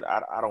did.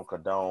 I don't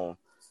condone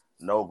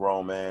no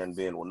grown man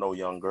being with no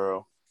young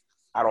girl.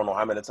 I don't know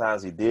how many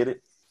times he did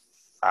it.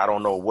 I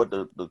don't know what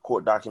the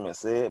court document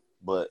said,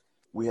 but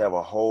we have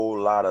a whole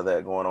lot of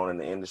that going on in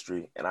the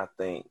industry, and I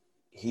think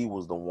he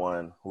was the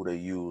one who they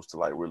used to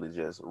like really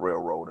just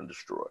railroad and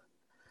destroy.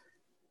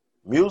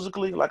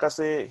 Musically, like I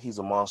said, he's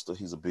a monster,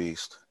 he's a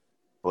beast,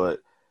 but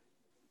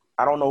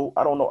I don't know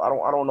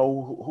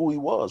who he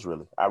was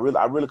really. I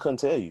really couldn't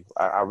tell you.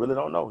 I really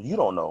don't know. You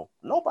don't know.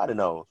 Nobody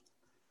knows.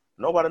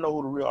 Nobody knows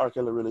who the real R.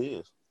 Kelly really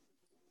is.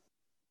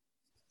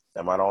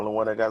 Am I the only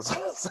one that got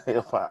something to say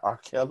about R.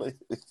 Kelly?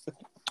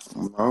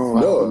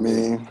 No, I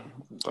mean,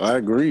 I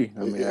agree.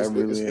 I mean,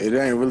 it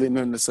ain't really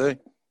nothing to say.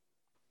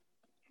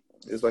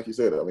 It's like you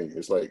said. I mean,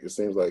 it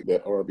seems like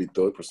that R&B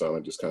thug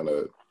persona just kind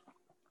of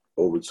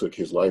overtook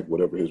his life,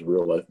 whatever his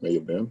real life may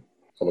have been.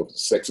 I don't know,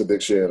 sex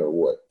addiction or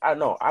what. I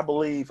know. I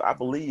believe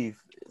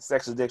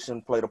sex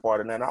addiction played a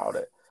part in that and all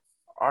that.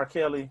 R.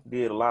 Kelly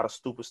did a lot of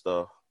stupid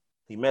stuff.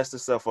 He messed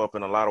himself up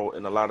in a lot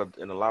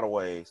of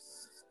ways.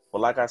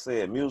 But like I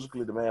said,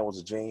 musically, the man was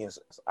a genius.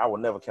 I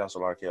would never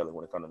cancel R. Kelly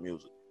when it comes to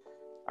music.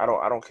 I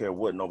don't care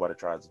what nobody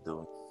tries to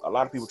do. A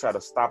lot of people try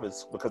to stop it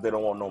because they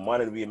don't want no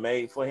money to be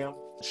made for him,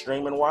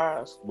 streaming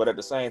wise. But at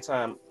the same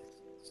time,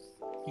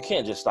 you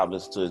can't just stop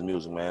listening to his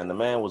music, man. The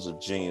man was a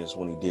genius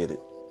when he did it.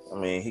 I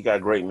mean, he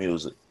got great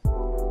music.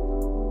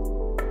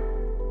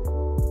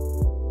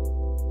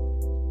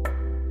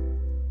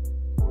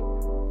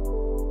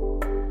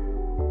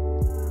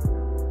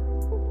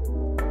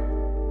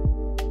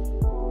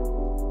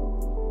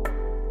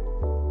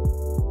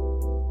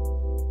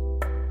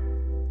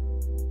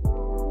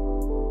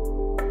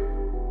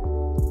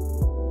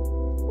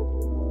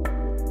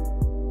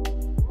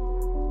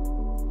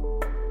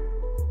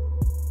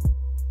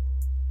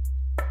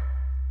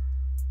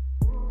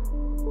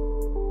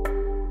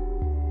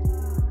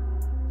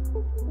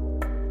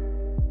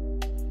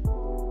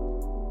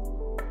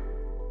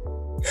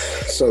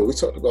 So we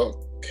talked about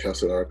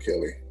canceling R.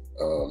 Kelly.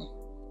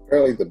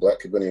 Apparently, the Black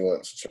community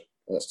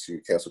wants to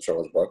cancel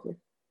Charles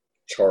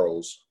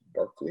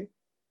Barkley,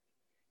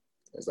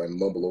 as I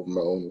mumble over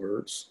my own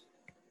words.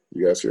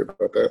 You guys hear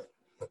about that?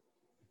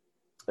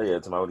 Oh, yeah,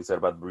 what he said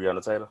about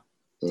Breonna Taylor?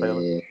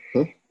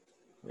 Mm-hmm.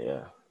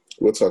 Yeah.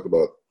 We'll talk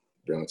about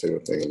Breonna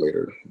Taylor thing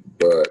later,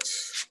 but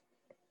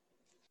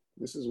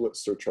this is what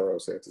Sir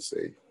Charles had to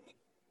say.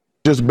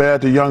 Just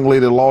bad the young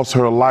lady lost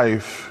her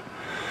life,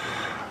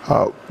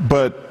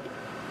 but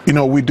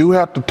we do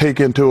have to take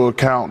into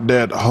account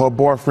that her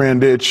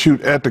boyfriend did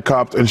shoot at the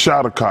cops and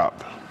shot a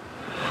cop.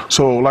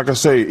 So like I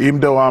say, even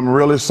though I'm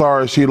really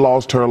sorry she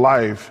lost her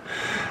life,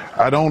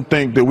 I don't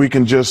think that we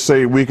can just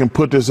say we can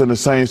put this in the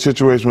same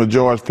situation with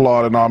George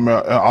Floyd and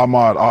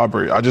Ahmaud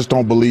Arbery. I just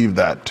don't believe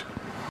that.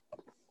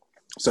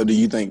 So do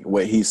you think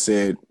what he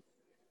said,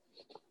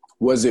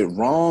 was it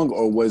wrong,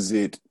 or was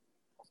it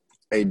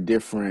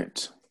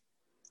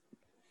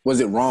was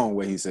it wrong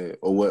what he said,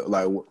 or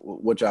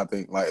what y'all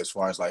think, like, as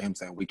far as like him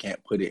saying we can't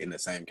put it in the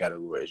same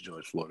category as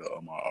George Floyd or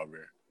Ahmaud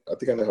Arbery? I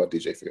think I know how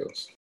DJ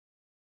feels.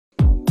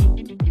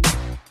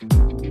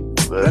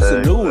 That's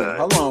a new one.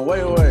 Hold on,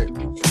 wait.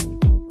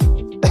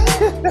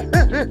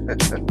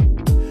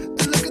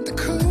 The look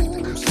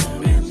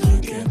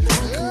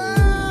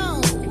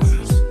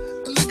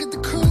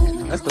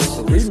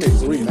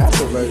remix,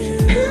 remaster version.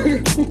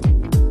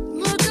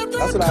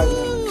 That's what I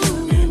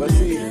want. Let's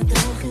see.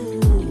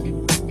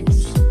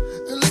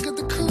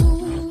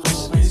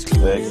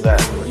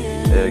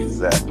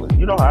 Exactly.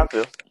 You know how I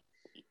feel.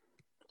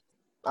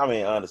 I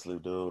mean, honestly,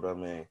 dude. I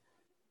mean,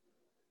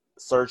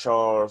 Sir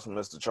Charles,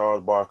 Mr.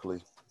 Charles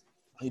Barkley,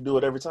 he do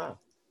it every time.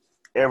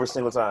 Every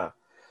single time.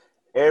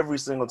 Every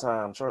single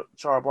time.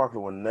 Charles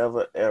Barkley will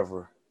never,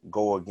 ever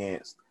go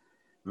against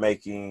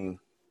making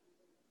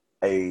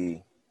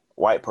a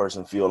white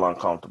person feel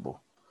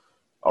uncomfortable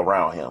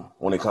around him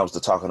when it comes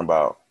to talking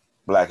about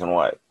black and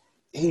white.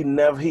 He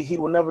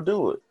will never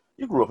do it.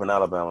 You grew up in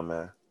Alabama,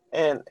 man.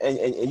 And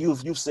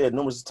you've said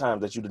numerous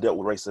times that you dealt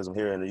with racism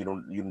here and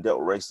you dealt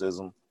with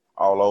racism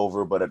all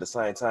over, but at the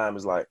same time,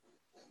 it's like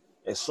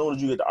as soon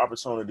as you get the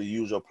opportunity to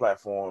use your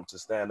platform to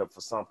stand up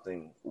for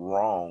something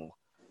wrong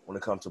when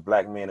it comes to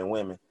black men and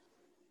women,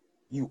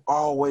 you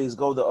always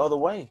go the other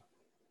way.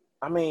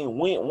 I mean,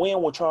 when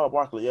will Charles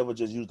Barkley ever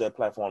just use that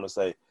platform to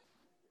say,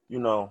 you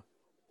know,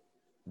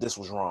 this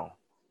was wrong?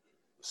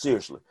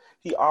 Seriously.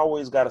 He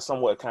always got to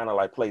somewhat kind of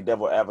like play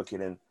devil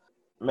advocate and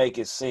make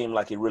it seem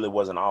like it really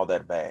wasn't all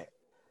that bad.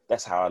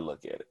 That's how I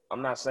look at it.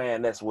 I'm not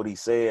saying that's what he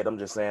said. I'm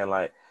just saying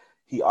like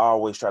he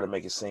always tried to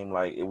make it seem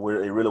like it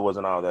really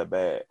wasn't all that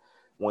bad.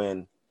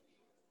 When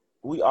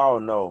we all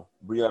know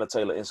Breonna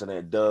Taylor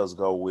incident does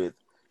go with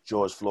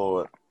George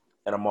Floyd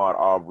and Ahmaud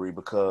Arbery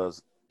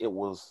because it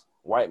was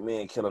white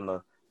men killing an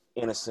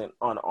innocent,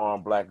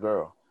 unarmed black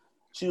girl.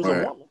 She was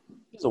a woman.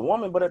 She's a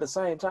woman, but at the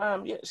same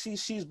time, yeah,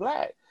 she's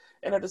black.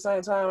 And at the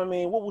same time, I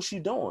mean, what was she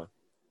doing?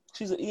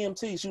 She's an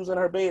EMT. She was in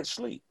her bed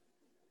sleep.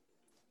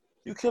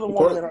 You kill a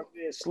woman in her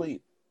bed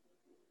sleep.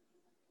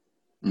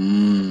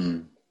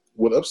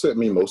 What upset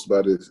me most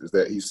about it is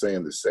that he's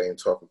saying the same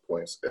talking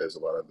points as a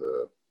lot of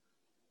the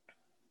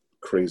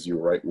crazy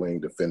right-wing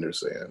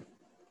defenders saying.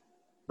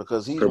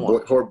 Because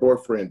her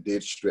boyfriend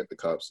did strip the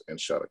cops and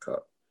shot a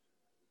cop.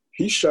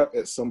 He shot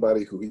at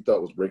somebody who he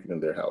thought was breaking in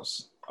their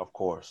house. Of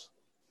course.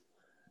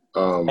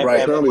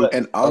 Right. Apparently,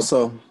 and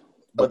also,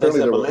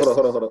 apparently there were,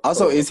 hold on.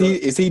 Also, is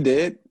he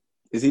dead?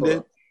 Is he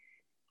dead?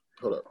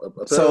 Hold up.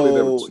 Apparently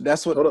so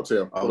that's what. Hold up,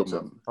 Tim.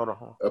 Hold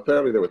on.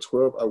 Apparently, there were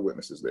 12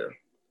 eyewitnesses there.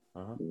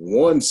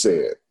 One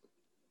said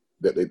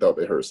that they thought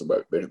they heard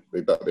somebody.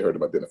 They thought they heard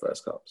them identify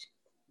as cops.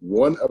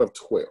 1 out of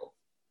 12.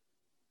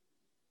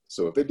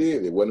 So if they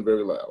did, it wasn't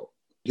very loud.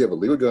 You have a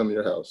legal gun in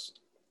your house,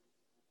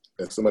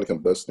 and somebody come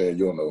bust in,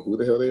 you don't know who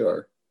the hell they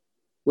are.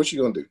 What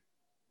you gonna do?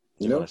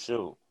 You're gonna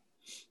shoot.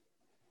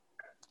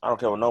 I don't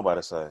care what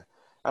nobody say.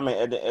 I mean,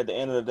 at the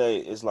end of the day,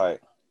 it's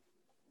like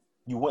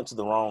you went to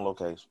the wrong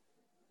location.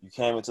 You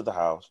came into the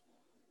house.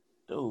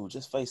 Dude,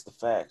 just face the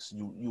facts.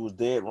 You was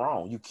dead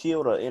wrong. You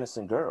killed an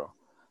innocent girl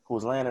who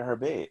was laying in her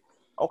bed.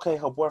 Okay,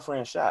 her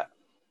boyfriend shot.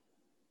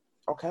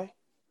 Okay.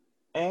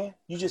 And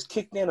you just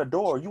kicked in a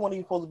door. You weren't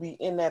even supposed to be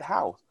in that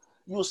house.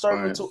 You were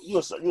serving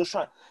you're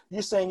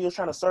saying you were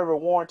trying to serve a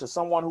warrant to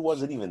someone who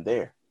wasn't even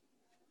there.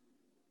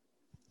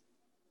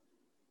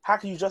 How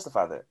can you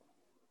justify that?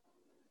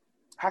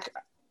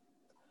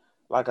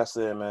 Like I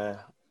said, man,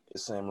 it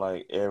seemed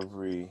like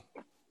every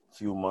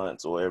few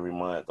months or every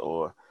month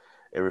or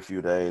every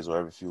few days or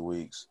every few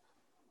weeks,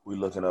 we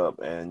looking up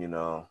and, you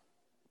know,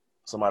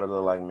 somebody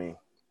look like me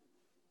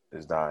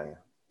is dying.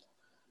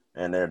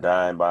 And they're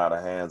dying by the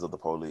hands of the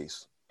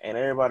police. And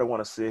everybody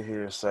want to sit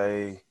here and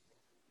say,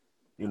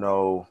 you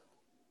know,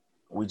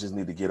 we just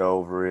need to get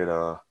over it.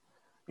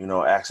 You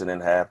know,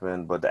 accident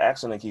happened, but the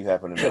accident keep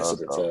happening to us.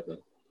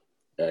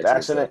 The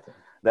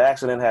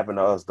accident happened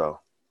to us though.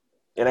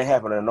 It ain't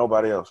happening to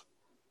nobody else.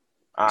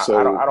 I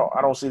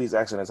don't see these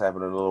accidents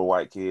happening to little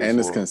white kids. And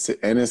it's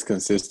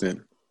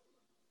consistent.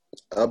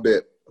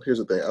 Here's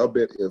the thing. I'll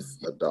bet if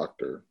a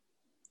doctor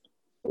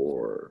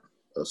or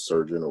a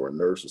surgeon or a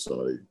nurse or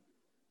somebody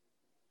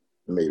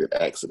made an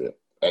accident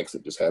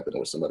just happened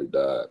where somebody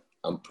died,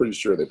 I'm pretty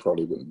sure they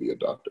probably wouldn't be a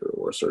doctor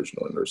or a surgeon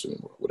or a nurse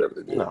anymore, whatever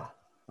they did.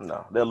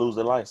 No, they'll lose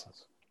their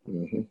license.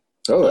 Mm-hmm.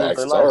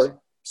 Oh,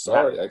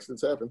 sorry,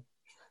 accidents happen.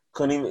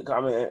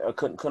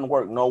 Couldn't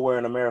work nowhere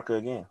in America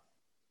again.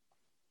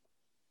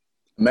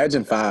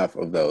 Imagine 5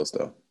 of those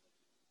though.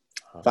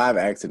 5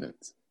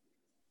 accidents.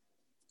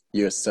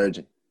 You're a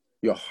surgeon.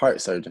 You're a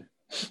heart surgeon.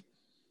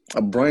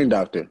 A brain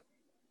doctor.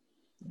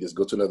 Just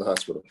go to another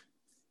hospital.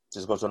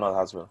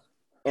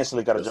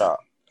 Instantly got a job.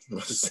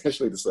 It's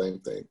essentially the same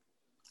thing.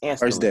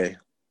 First day.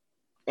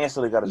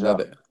 Instantly got a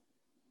job.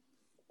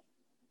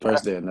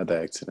 First day,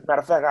 another accident.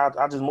 Matter of fact,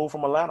 I just moved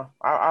from Atlanta.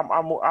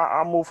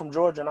 I moved from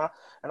Georgia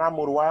and I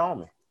moved to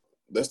Wyoming.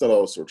 That's not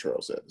all Sir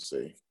Charles had to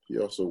say. He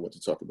also went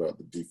to talk about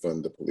the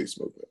defund the police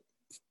movement.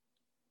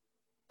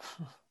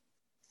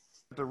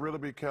 To really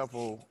be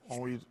careful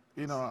when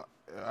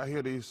I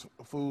hear these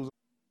fools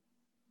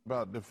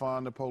about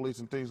defund the police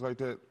and things like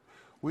that.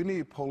 We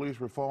need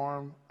police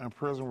reform and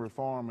prison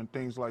reform and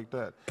things like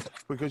that.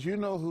 Because you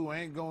know who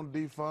ain't going to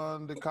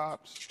defund the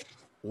cops?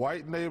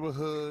 White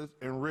neighborhoods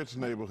and rich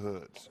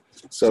neighborhoods.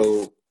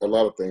 So a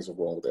lot of things are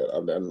wrong with that.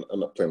 I'm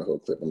not playing the whole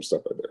clip. I'm going to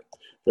stop right there.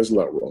 There's a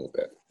lot wrong with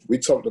that. We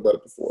talked about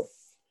it before.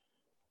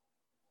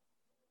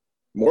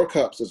 More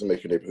cops doesn't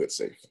make your neighborhood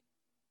safe.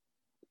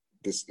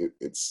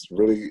 It's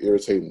really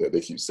irritating that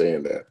they keep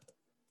saying that.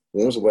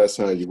 When was the last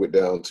time you went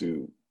down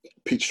to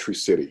Peachtree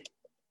City?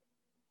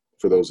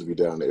 For those of you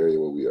down in the area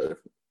where we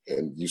are,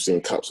 and you've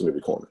seen cops on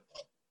every corner.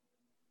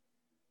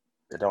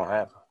 It don't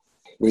happen.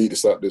 We need to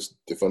stop this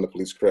defund the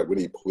police crap. We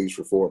need police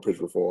reform,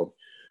 prison reform.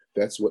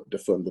 That's what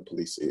defund the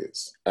police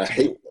is. I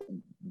hate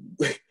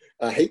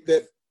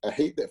that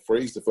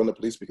phrase, defund the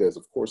police, because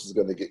of course it's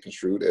going to get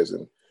construed as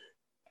in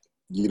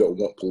you don't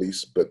want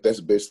police, but that's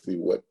basically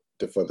what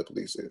defund the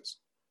police is.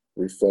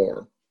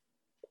 Reform,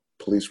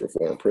 police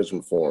reform, prison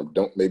reform.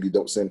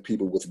 Don't send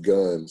people with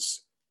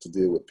guns to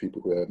deal with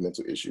people who have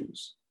mental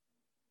issues.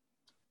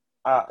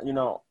 I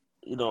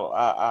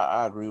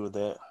agree with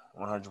that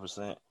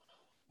 100%.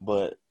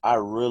 But I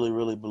really,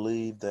 really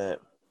believe that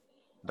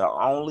the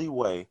only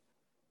way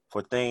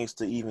for things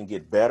to even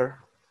get better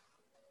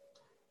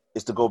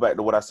is to go back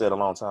to what I said a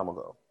long time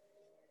ago.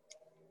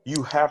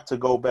 You have to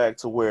go back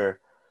to where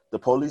the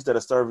police that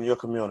are serving your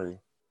community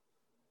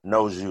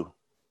knows you.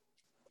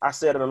 I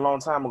said it a long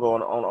time ago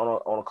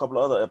on a couple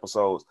of other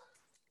episodes.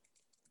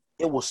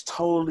 It was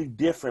totally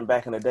different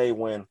back in the day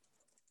when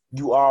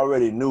you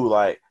already knew,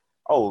 like,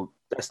 oh,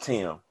 that's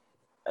Tim.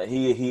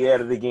 He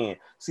at it again.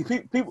 See,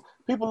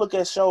 people look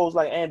at shows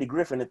like Andy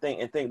Griffin and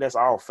think that's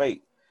all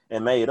fake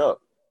and made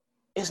up.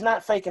 It's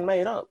not fake and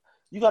made up.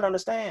 You got to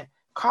understand,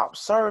 cops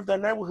serve their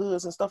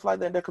neighborhoods and stuff like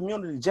that, their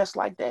community, just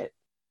like that.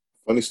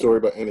 Funny story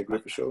about Andy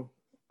Griffin show.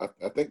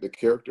 I think the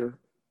character,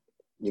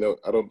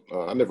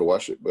 I never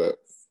watched it, but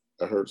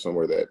I heard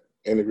somewhere that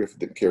Andy Griffin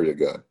didn't carry a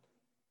gun.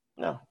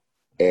 No.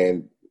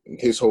 And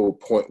his whole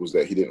point was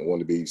that he didn't want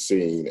to be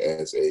seen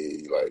as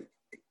a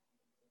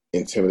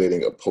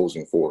intimidating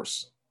opposing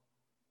force.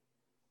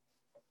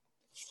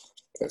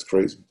 That's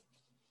crazy.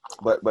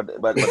 But that's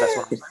what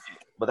I'm saying.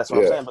 But that's what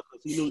I'm saying,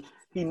 because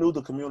he knew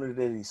the community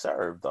that he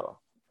served, though.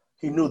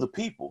 He knew the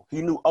people.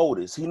 He knew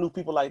Otis. He knew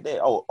people like that.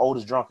 Oh,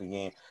 Otis drunk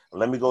again.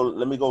 Let me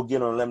go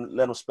get him.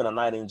 Let him spend a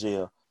night in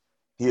jail.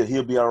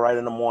 He'll be all right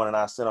in the morning.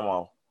 I'll send him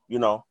on.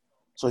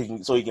 So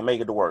he can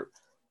make it to work.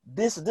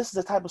 This is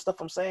the type of stuff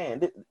I'm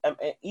saying.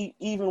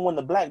 Even when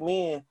the black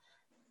men,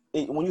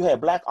 when you had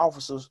black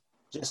officers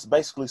just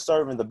basically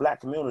serving the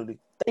black community,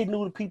 they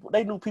knew the people.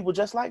 They knew people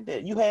just like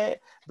that. You had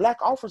black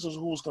officers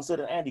who was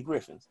considered Andy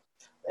Griffins.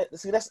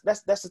 See, that's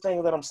the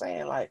thing that I'm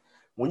saying. Like,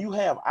 when you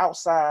have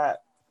outside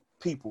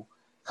people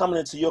coming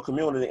into your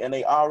community and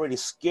they already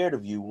scared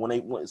of you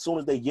as soon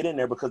as they get in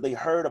there, because they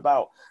heard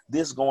about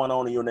this going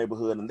on in your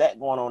neighborhood and that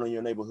going on in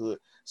your neighborhood.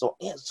 So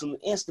instantly,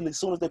 as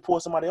soon as they pull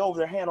somebody over,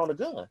 their hand on the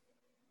gun.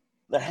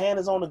 Their hand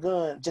is on the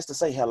gun just to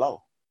say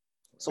hello.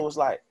 So it's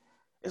like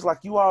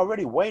you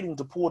already waiting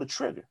to pull the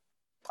trigger.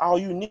 All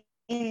you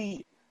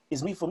need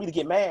is for me to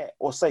get mad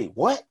or say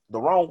what the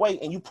wrong way,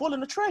 and you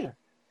pulling the trigger.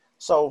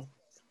 So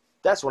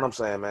that's what I'm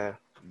saying, man.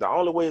 The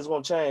only way it's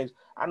gonna change.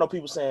 I know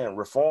people saying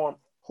reform.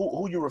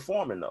 Who you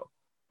reforming though?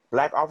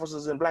 Black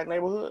officers in black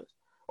neighborhoods,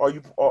 or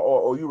you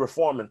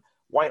reforming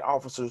white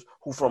officers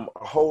who from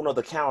a whole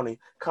nother county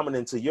coming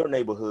into your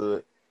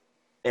neighborhood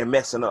and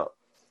messing up?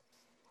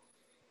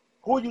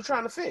 Who are you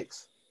trying to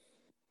fix?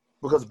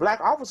 Because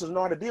black officers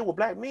know how to deal with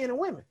black men and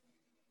women.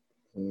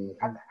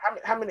 Mm-hmm.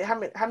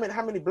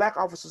 How many black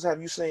officers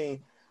have you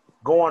seen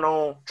going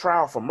on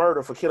trial for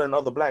murder for killing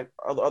other black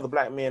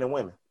men and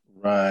women?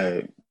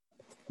 Right,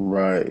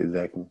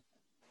 exactly.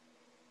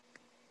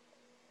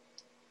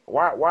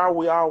 Why are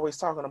we always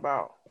talking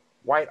about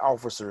white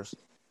officers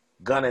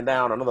gunning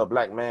down another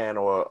black man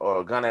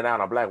or gunning down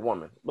a black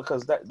woman?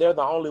 Because they're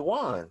the only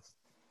ones.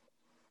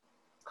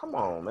 Come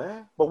on,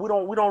 man. But we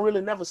don't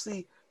really never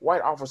see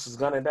white officers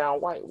gunning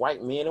down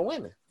white men and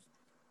women.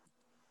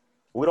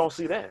 We don't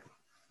see that.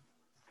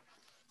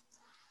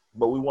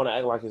 But we want to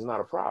act like it's not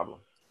a problem.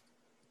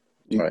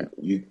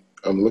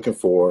 I'm looking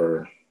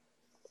for.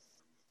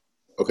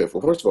 Okay,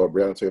 well, first of all,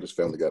 Breonna Taylor's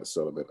family got a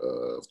settlement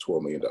of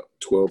 $12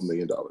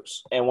 million.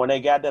 And when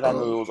they got that, I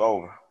knew it was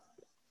over.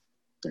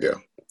 Yeah.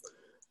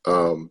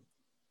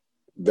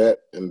 That,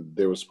 and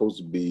there was supposed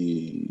to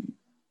be,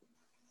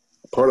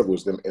 part of it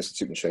was them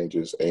instituting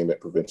changes aimed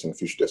at preventing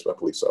future deaths by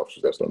police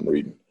officers. That's what I'm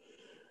reading.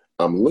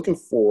 I'm looking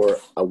for,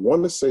 I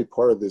want to say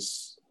part of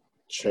these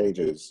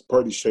changes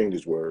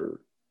were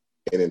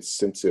an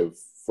incentive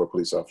for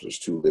police officers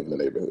to live in the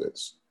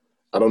neighborhoods.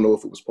 I don't know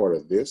if it was part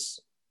of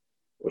this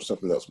or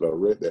something else, but I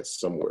read that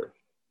somewhere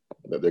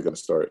that they're going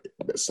to start,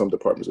 that some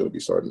departments are going to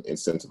be starting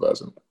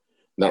incentivizing,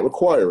 not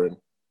requiring,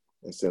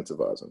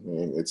 incentivizing. I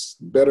mean, it's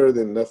better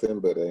than nothing,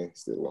 but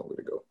still a long way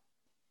to go.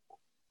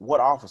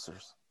 What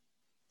officers?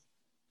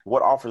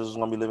 What officers are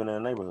going to be living in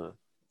the neighborhood?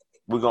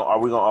 Are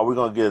we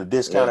going to get a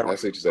discounted rate? I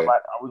see what you're saying.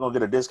 Are we going to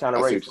get a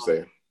discounted rate? I see what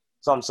you're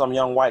saying. Some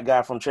young white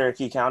guy from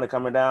Cherokee County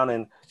coming down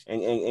and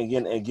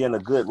getting a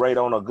good rate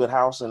on a good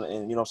house and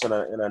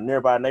in a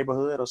nearby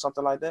neighborhood or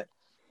something like that.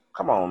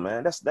 Come on,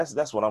 man.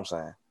 That's what I'm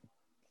saying.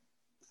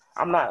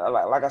 I'm not,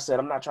 like I said,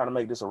 I'm not trying to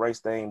make this a race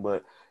thing,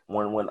 but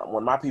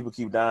when my people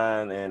keep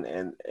dying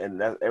and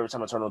that, every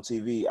time I turn on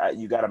TV,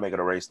 you got to make it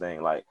a race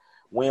thing. Like,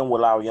 when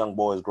will our young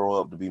boys grow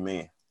up to be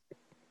men?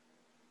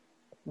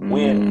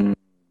 When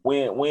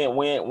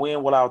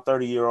will our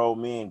 30-year-old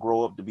men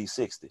grow up to be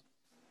 60?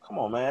 Come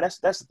on, man.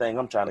 That's the thing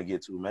I'm trying to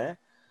get to, man.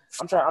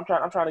 I'm trying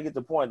to get to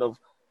the point of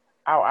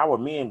our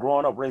men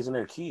growing up raising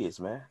their kids,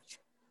 man.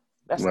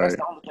 That's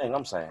the only thing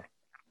I'm saying.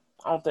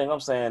 The only thing I'm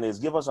saying is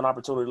give us an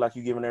opportunity like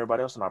you giving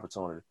everybody else an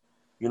opportunity.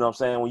 You know what I'm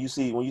saying? When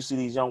you see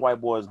these young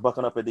white boys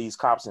bucking up at these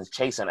cops and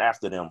chasing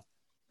after them,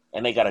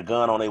 and they got a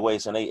gun on their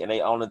waist, and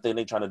they only thing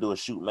they trying to do is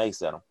shoot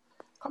mace at them.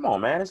 Come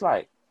on, man. It's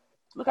like,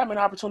 look how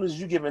many opportunities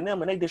you giving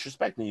them, and they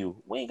disrespecting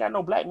you. We ain't got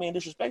no black men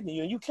disrespecting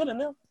you, and you killing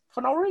them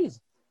for no reason.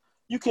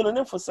 You killing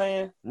them for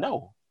saying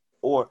no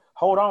or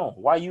hold on.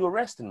 Why you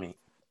arresting me?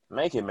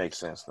 Make it make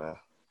sense, man.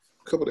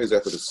 A couple of days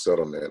after the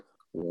settlement,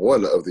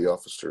 one of the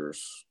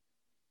officers,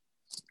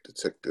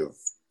 Detective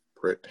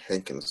Brett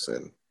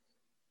Hankinson,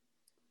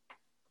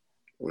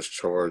 was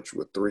charged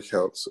with 3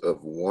 counts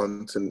of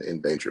wanton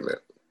endangerment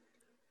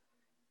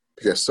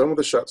because some of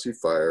the shots he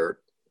fired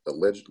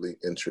allegedly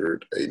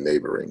entered a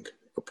neighboring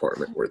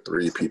apartment where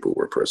 3 people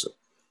were present.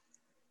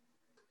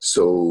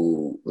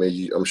 So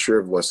I'm sure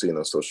everyone's seen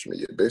on social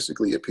media,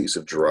 basically a piece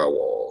of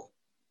drywall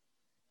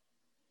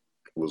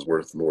was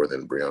worth more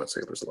than Breonna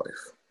Taylor's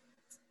life.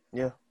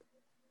 Yeah.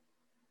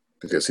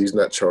 Because he's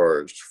not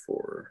charged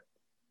for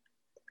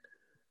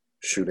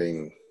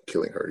killing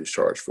her. He's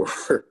charged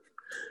for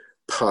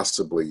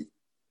possibly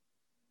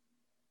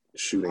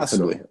shooting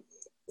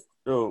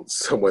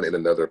someone in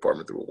another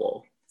apartment through a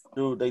wall.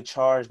 Dude, they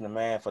charged the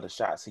man for the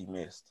shots he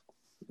missed.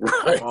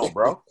 Right. Come on,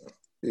 bro.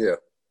 Yeah.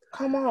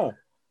 Come on.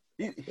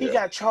 He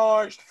got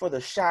charged for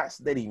the shots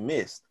that he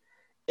missed.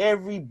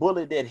 Every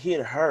bullet that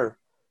hit her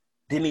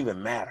didn't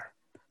even matter.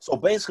 So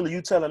basically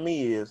you telling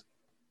me is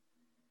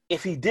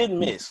if he didn't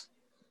miss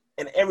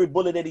and every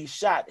bullet that he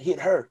shot hit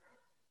her,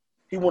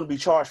 he wouldn't be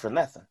charged for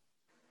nothing.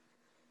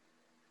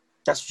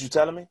 That's what you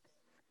telling me?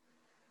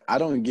 I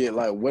don't get,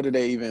 like, what are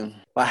they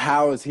even, like,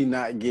 how is he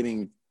not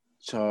getting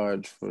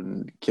charged for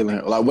killing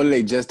her? Like, what are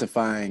they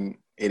justifying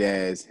it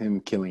as him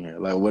killing her?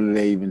 Like, what are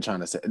they even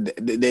trying to say?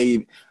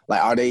 They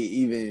like, are they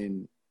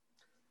even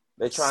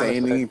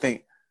saying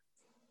anything?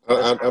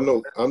 I'm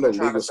no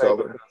legal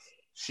scholar.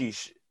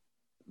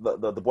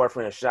 The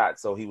boyfriend shot,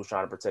 so he was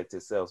trying to protect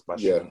himself by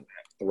shooting.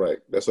 Right.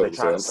 That's what I'm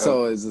saying.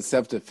 So is it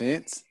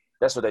self-defense?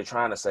 That's what they're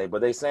trying to say,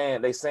 but they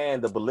saying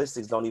the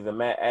ballistics don't even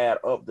add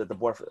up that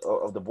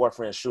the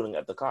boyfriend shooting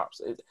at the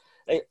cops.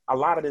 A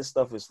lot of this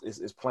stuff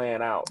is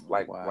playing out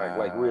like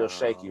real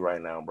shaky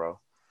right now, bro.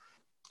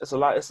 It's a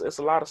lot. It's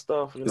a lot of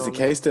stuff. Is the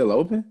case still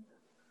open?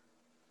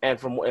 And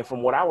from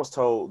what I was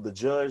told, the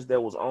judge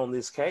that was on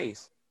this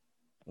case,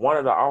 one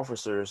of the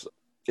officers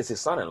is his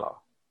son-in-law.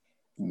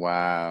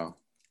 Wow.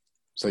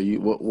 So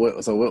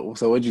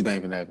what you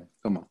think can happen?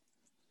 Come on.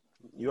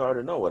 You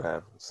already know what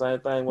happened. Same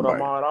thing with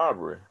Ahmaud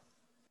Arbery.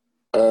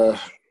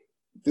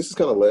 This is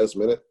kind of last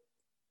minute.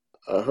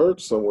 I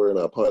heard somewhere, and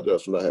I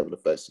apologize for not having the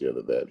facts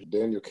together, that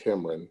Daniel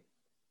Cameron,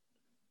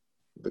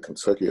 the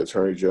Kentucky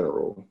Attorney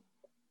General,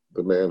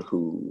 the man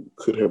who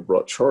could have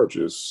brought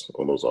charges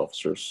on those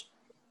officers,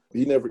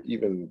 he never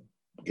even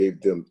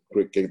gave the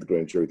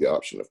grand jury the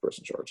option of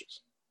pressing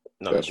charges.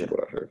 No, that's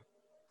what I heard.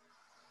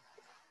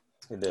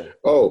 He did.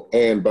 Oh,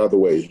 and by the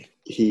way,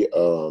 he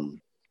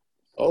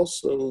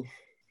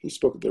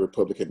spoke at the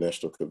Republican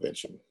National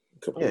Convention a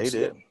couple weeks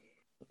ago.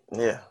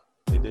 Yeah,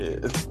 he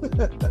did.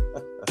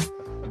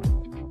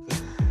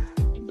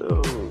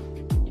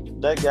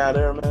 Dude, that guy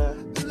there,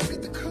 man,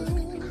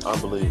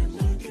 unbelievable.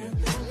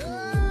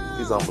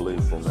 He's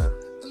unbelievable, man.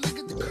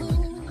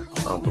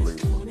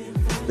 Unbelievable.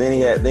 Then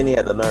he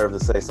had the nerve to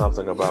say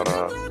something about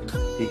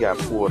he got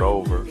pulled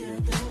over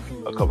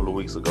a couple of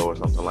weeks ago or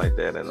something like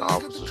that, and the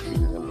officers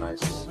treated him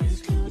nicely.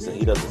 He said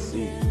he doesn't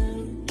see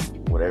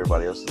what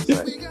everybody else is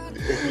saying.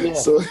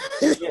 So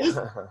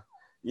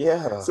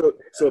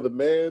the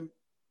man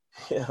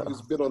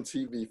who's been on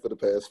TV for the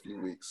past few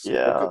weeks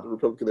at the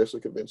Republican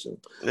National Convention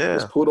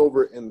was pulled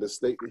over in the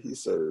state that he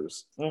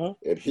serves,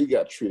 and he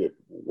got treated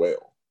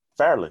well.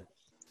 Fairly.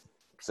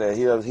 Said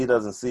he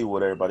doesn't see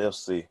what everybody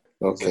else see.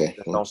 Okay.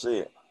 He don't see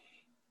it.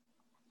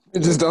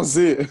 You just don't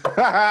see it.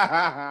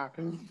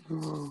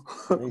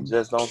 He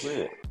just don't see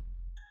it.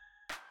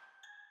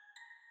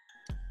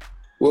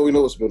 Well, we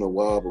know it's been a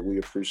while, but we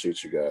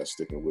appreciate you guys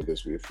sticking with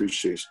us. We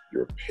appreciate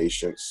your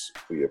patience.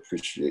 We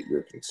appreciate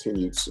your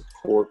continued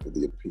support of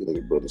the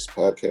Opinionated Brothers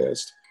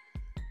podcast.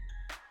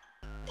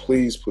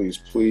 Please, please,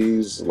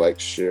 please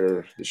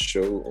share the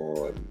show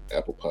on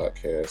Apple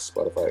Podcasts,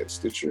 Spotify, and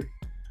Stitcher.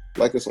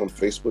 Like us on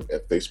Facebook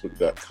at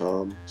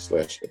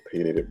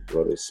facebook.com/Opinionated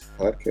Brothers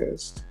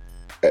podcast.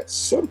 At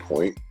some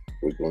point,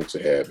 we're going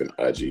to have an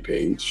IG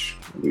page.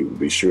 We will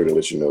be sure to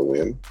let you know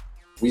when.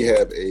 We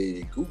have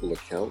a Google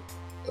account,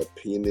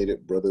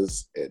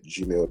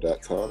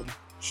 opinionatedbrothers@gmail.com.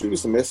 Shoot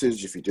us a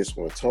message if you just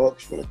want to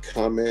talk, if you want to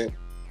comment.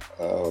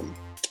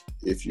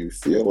 If you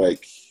feel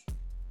like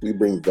we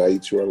bring value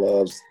to your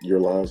lives,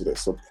 and at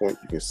some point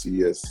you can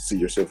see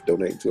yourself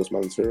donating to us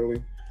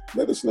monetarily,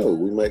 let us know.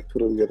 We might put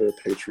together a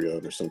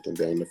Patreon or something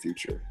down in the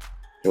future.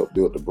 Help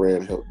build the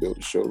brand, help build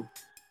the show.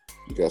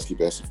 You guys keep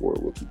asking for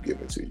it, we'll keep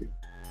giving it to you.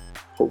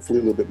 hopefully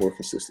a little bit more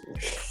consistently.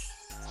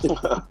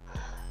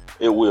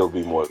 It will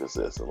be more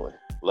consistently.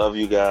 Love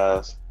you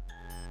guys.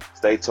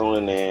 Stay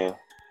tuning in.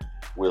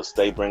 We'll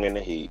stay bringing the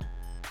heat.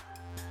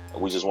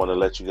 We just want to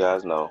let you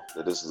guys know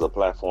that this is a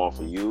platform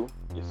for you,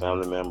 your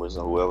family members,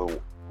 and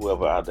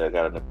whoever out there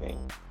got an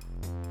opinion.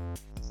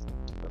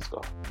 Let's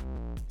go.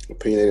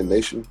 Opinionated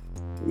Nation,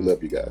 we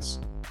love you guys.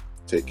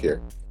 Take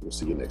care. We'll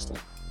see you next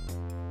time.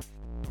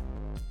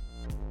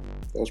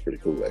 That was pretty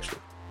cool, actually.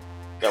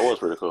 That was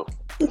pretty cool.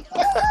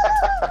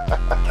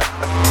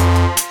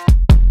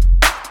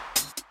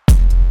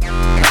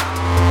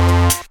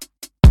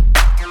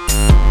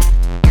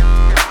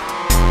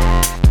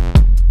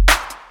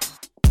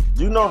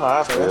 You know how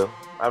I feel.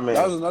 I mean,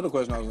 that was another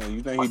question I was going.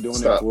 You think he's doing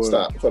stop, it for?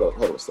 Stop.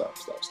 Hold on. Stop.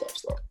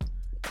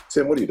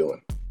 Tim, what are you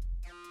doing?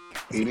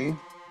 Eating.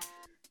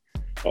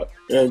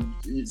 And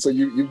so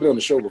you've been on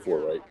the show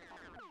before, right?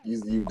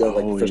 You've done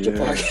like official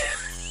podcast.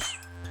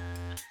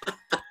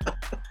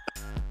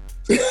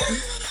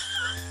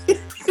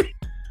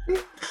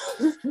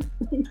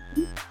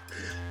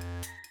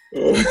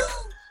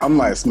 I'm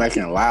like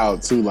smacking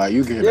loud too. Like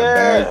you can hear the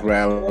bag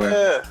rattling.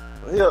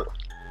 Yeah.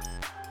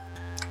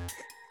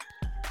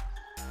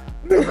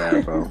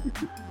 Bad, bro.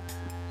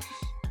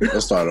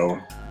 Let's start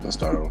over.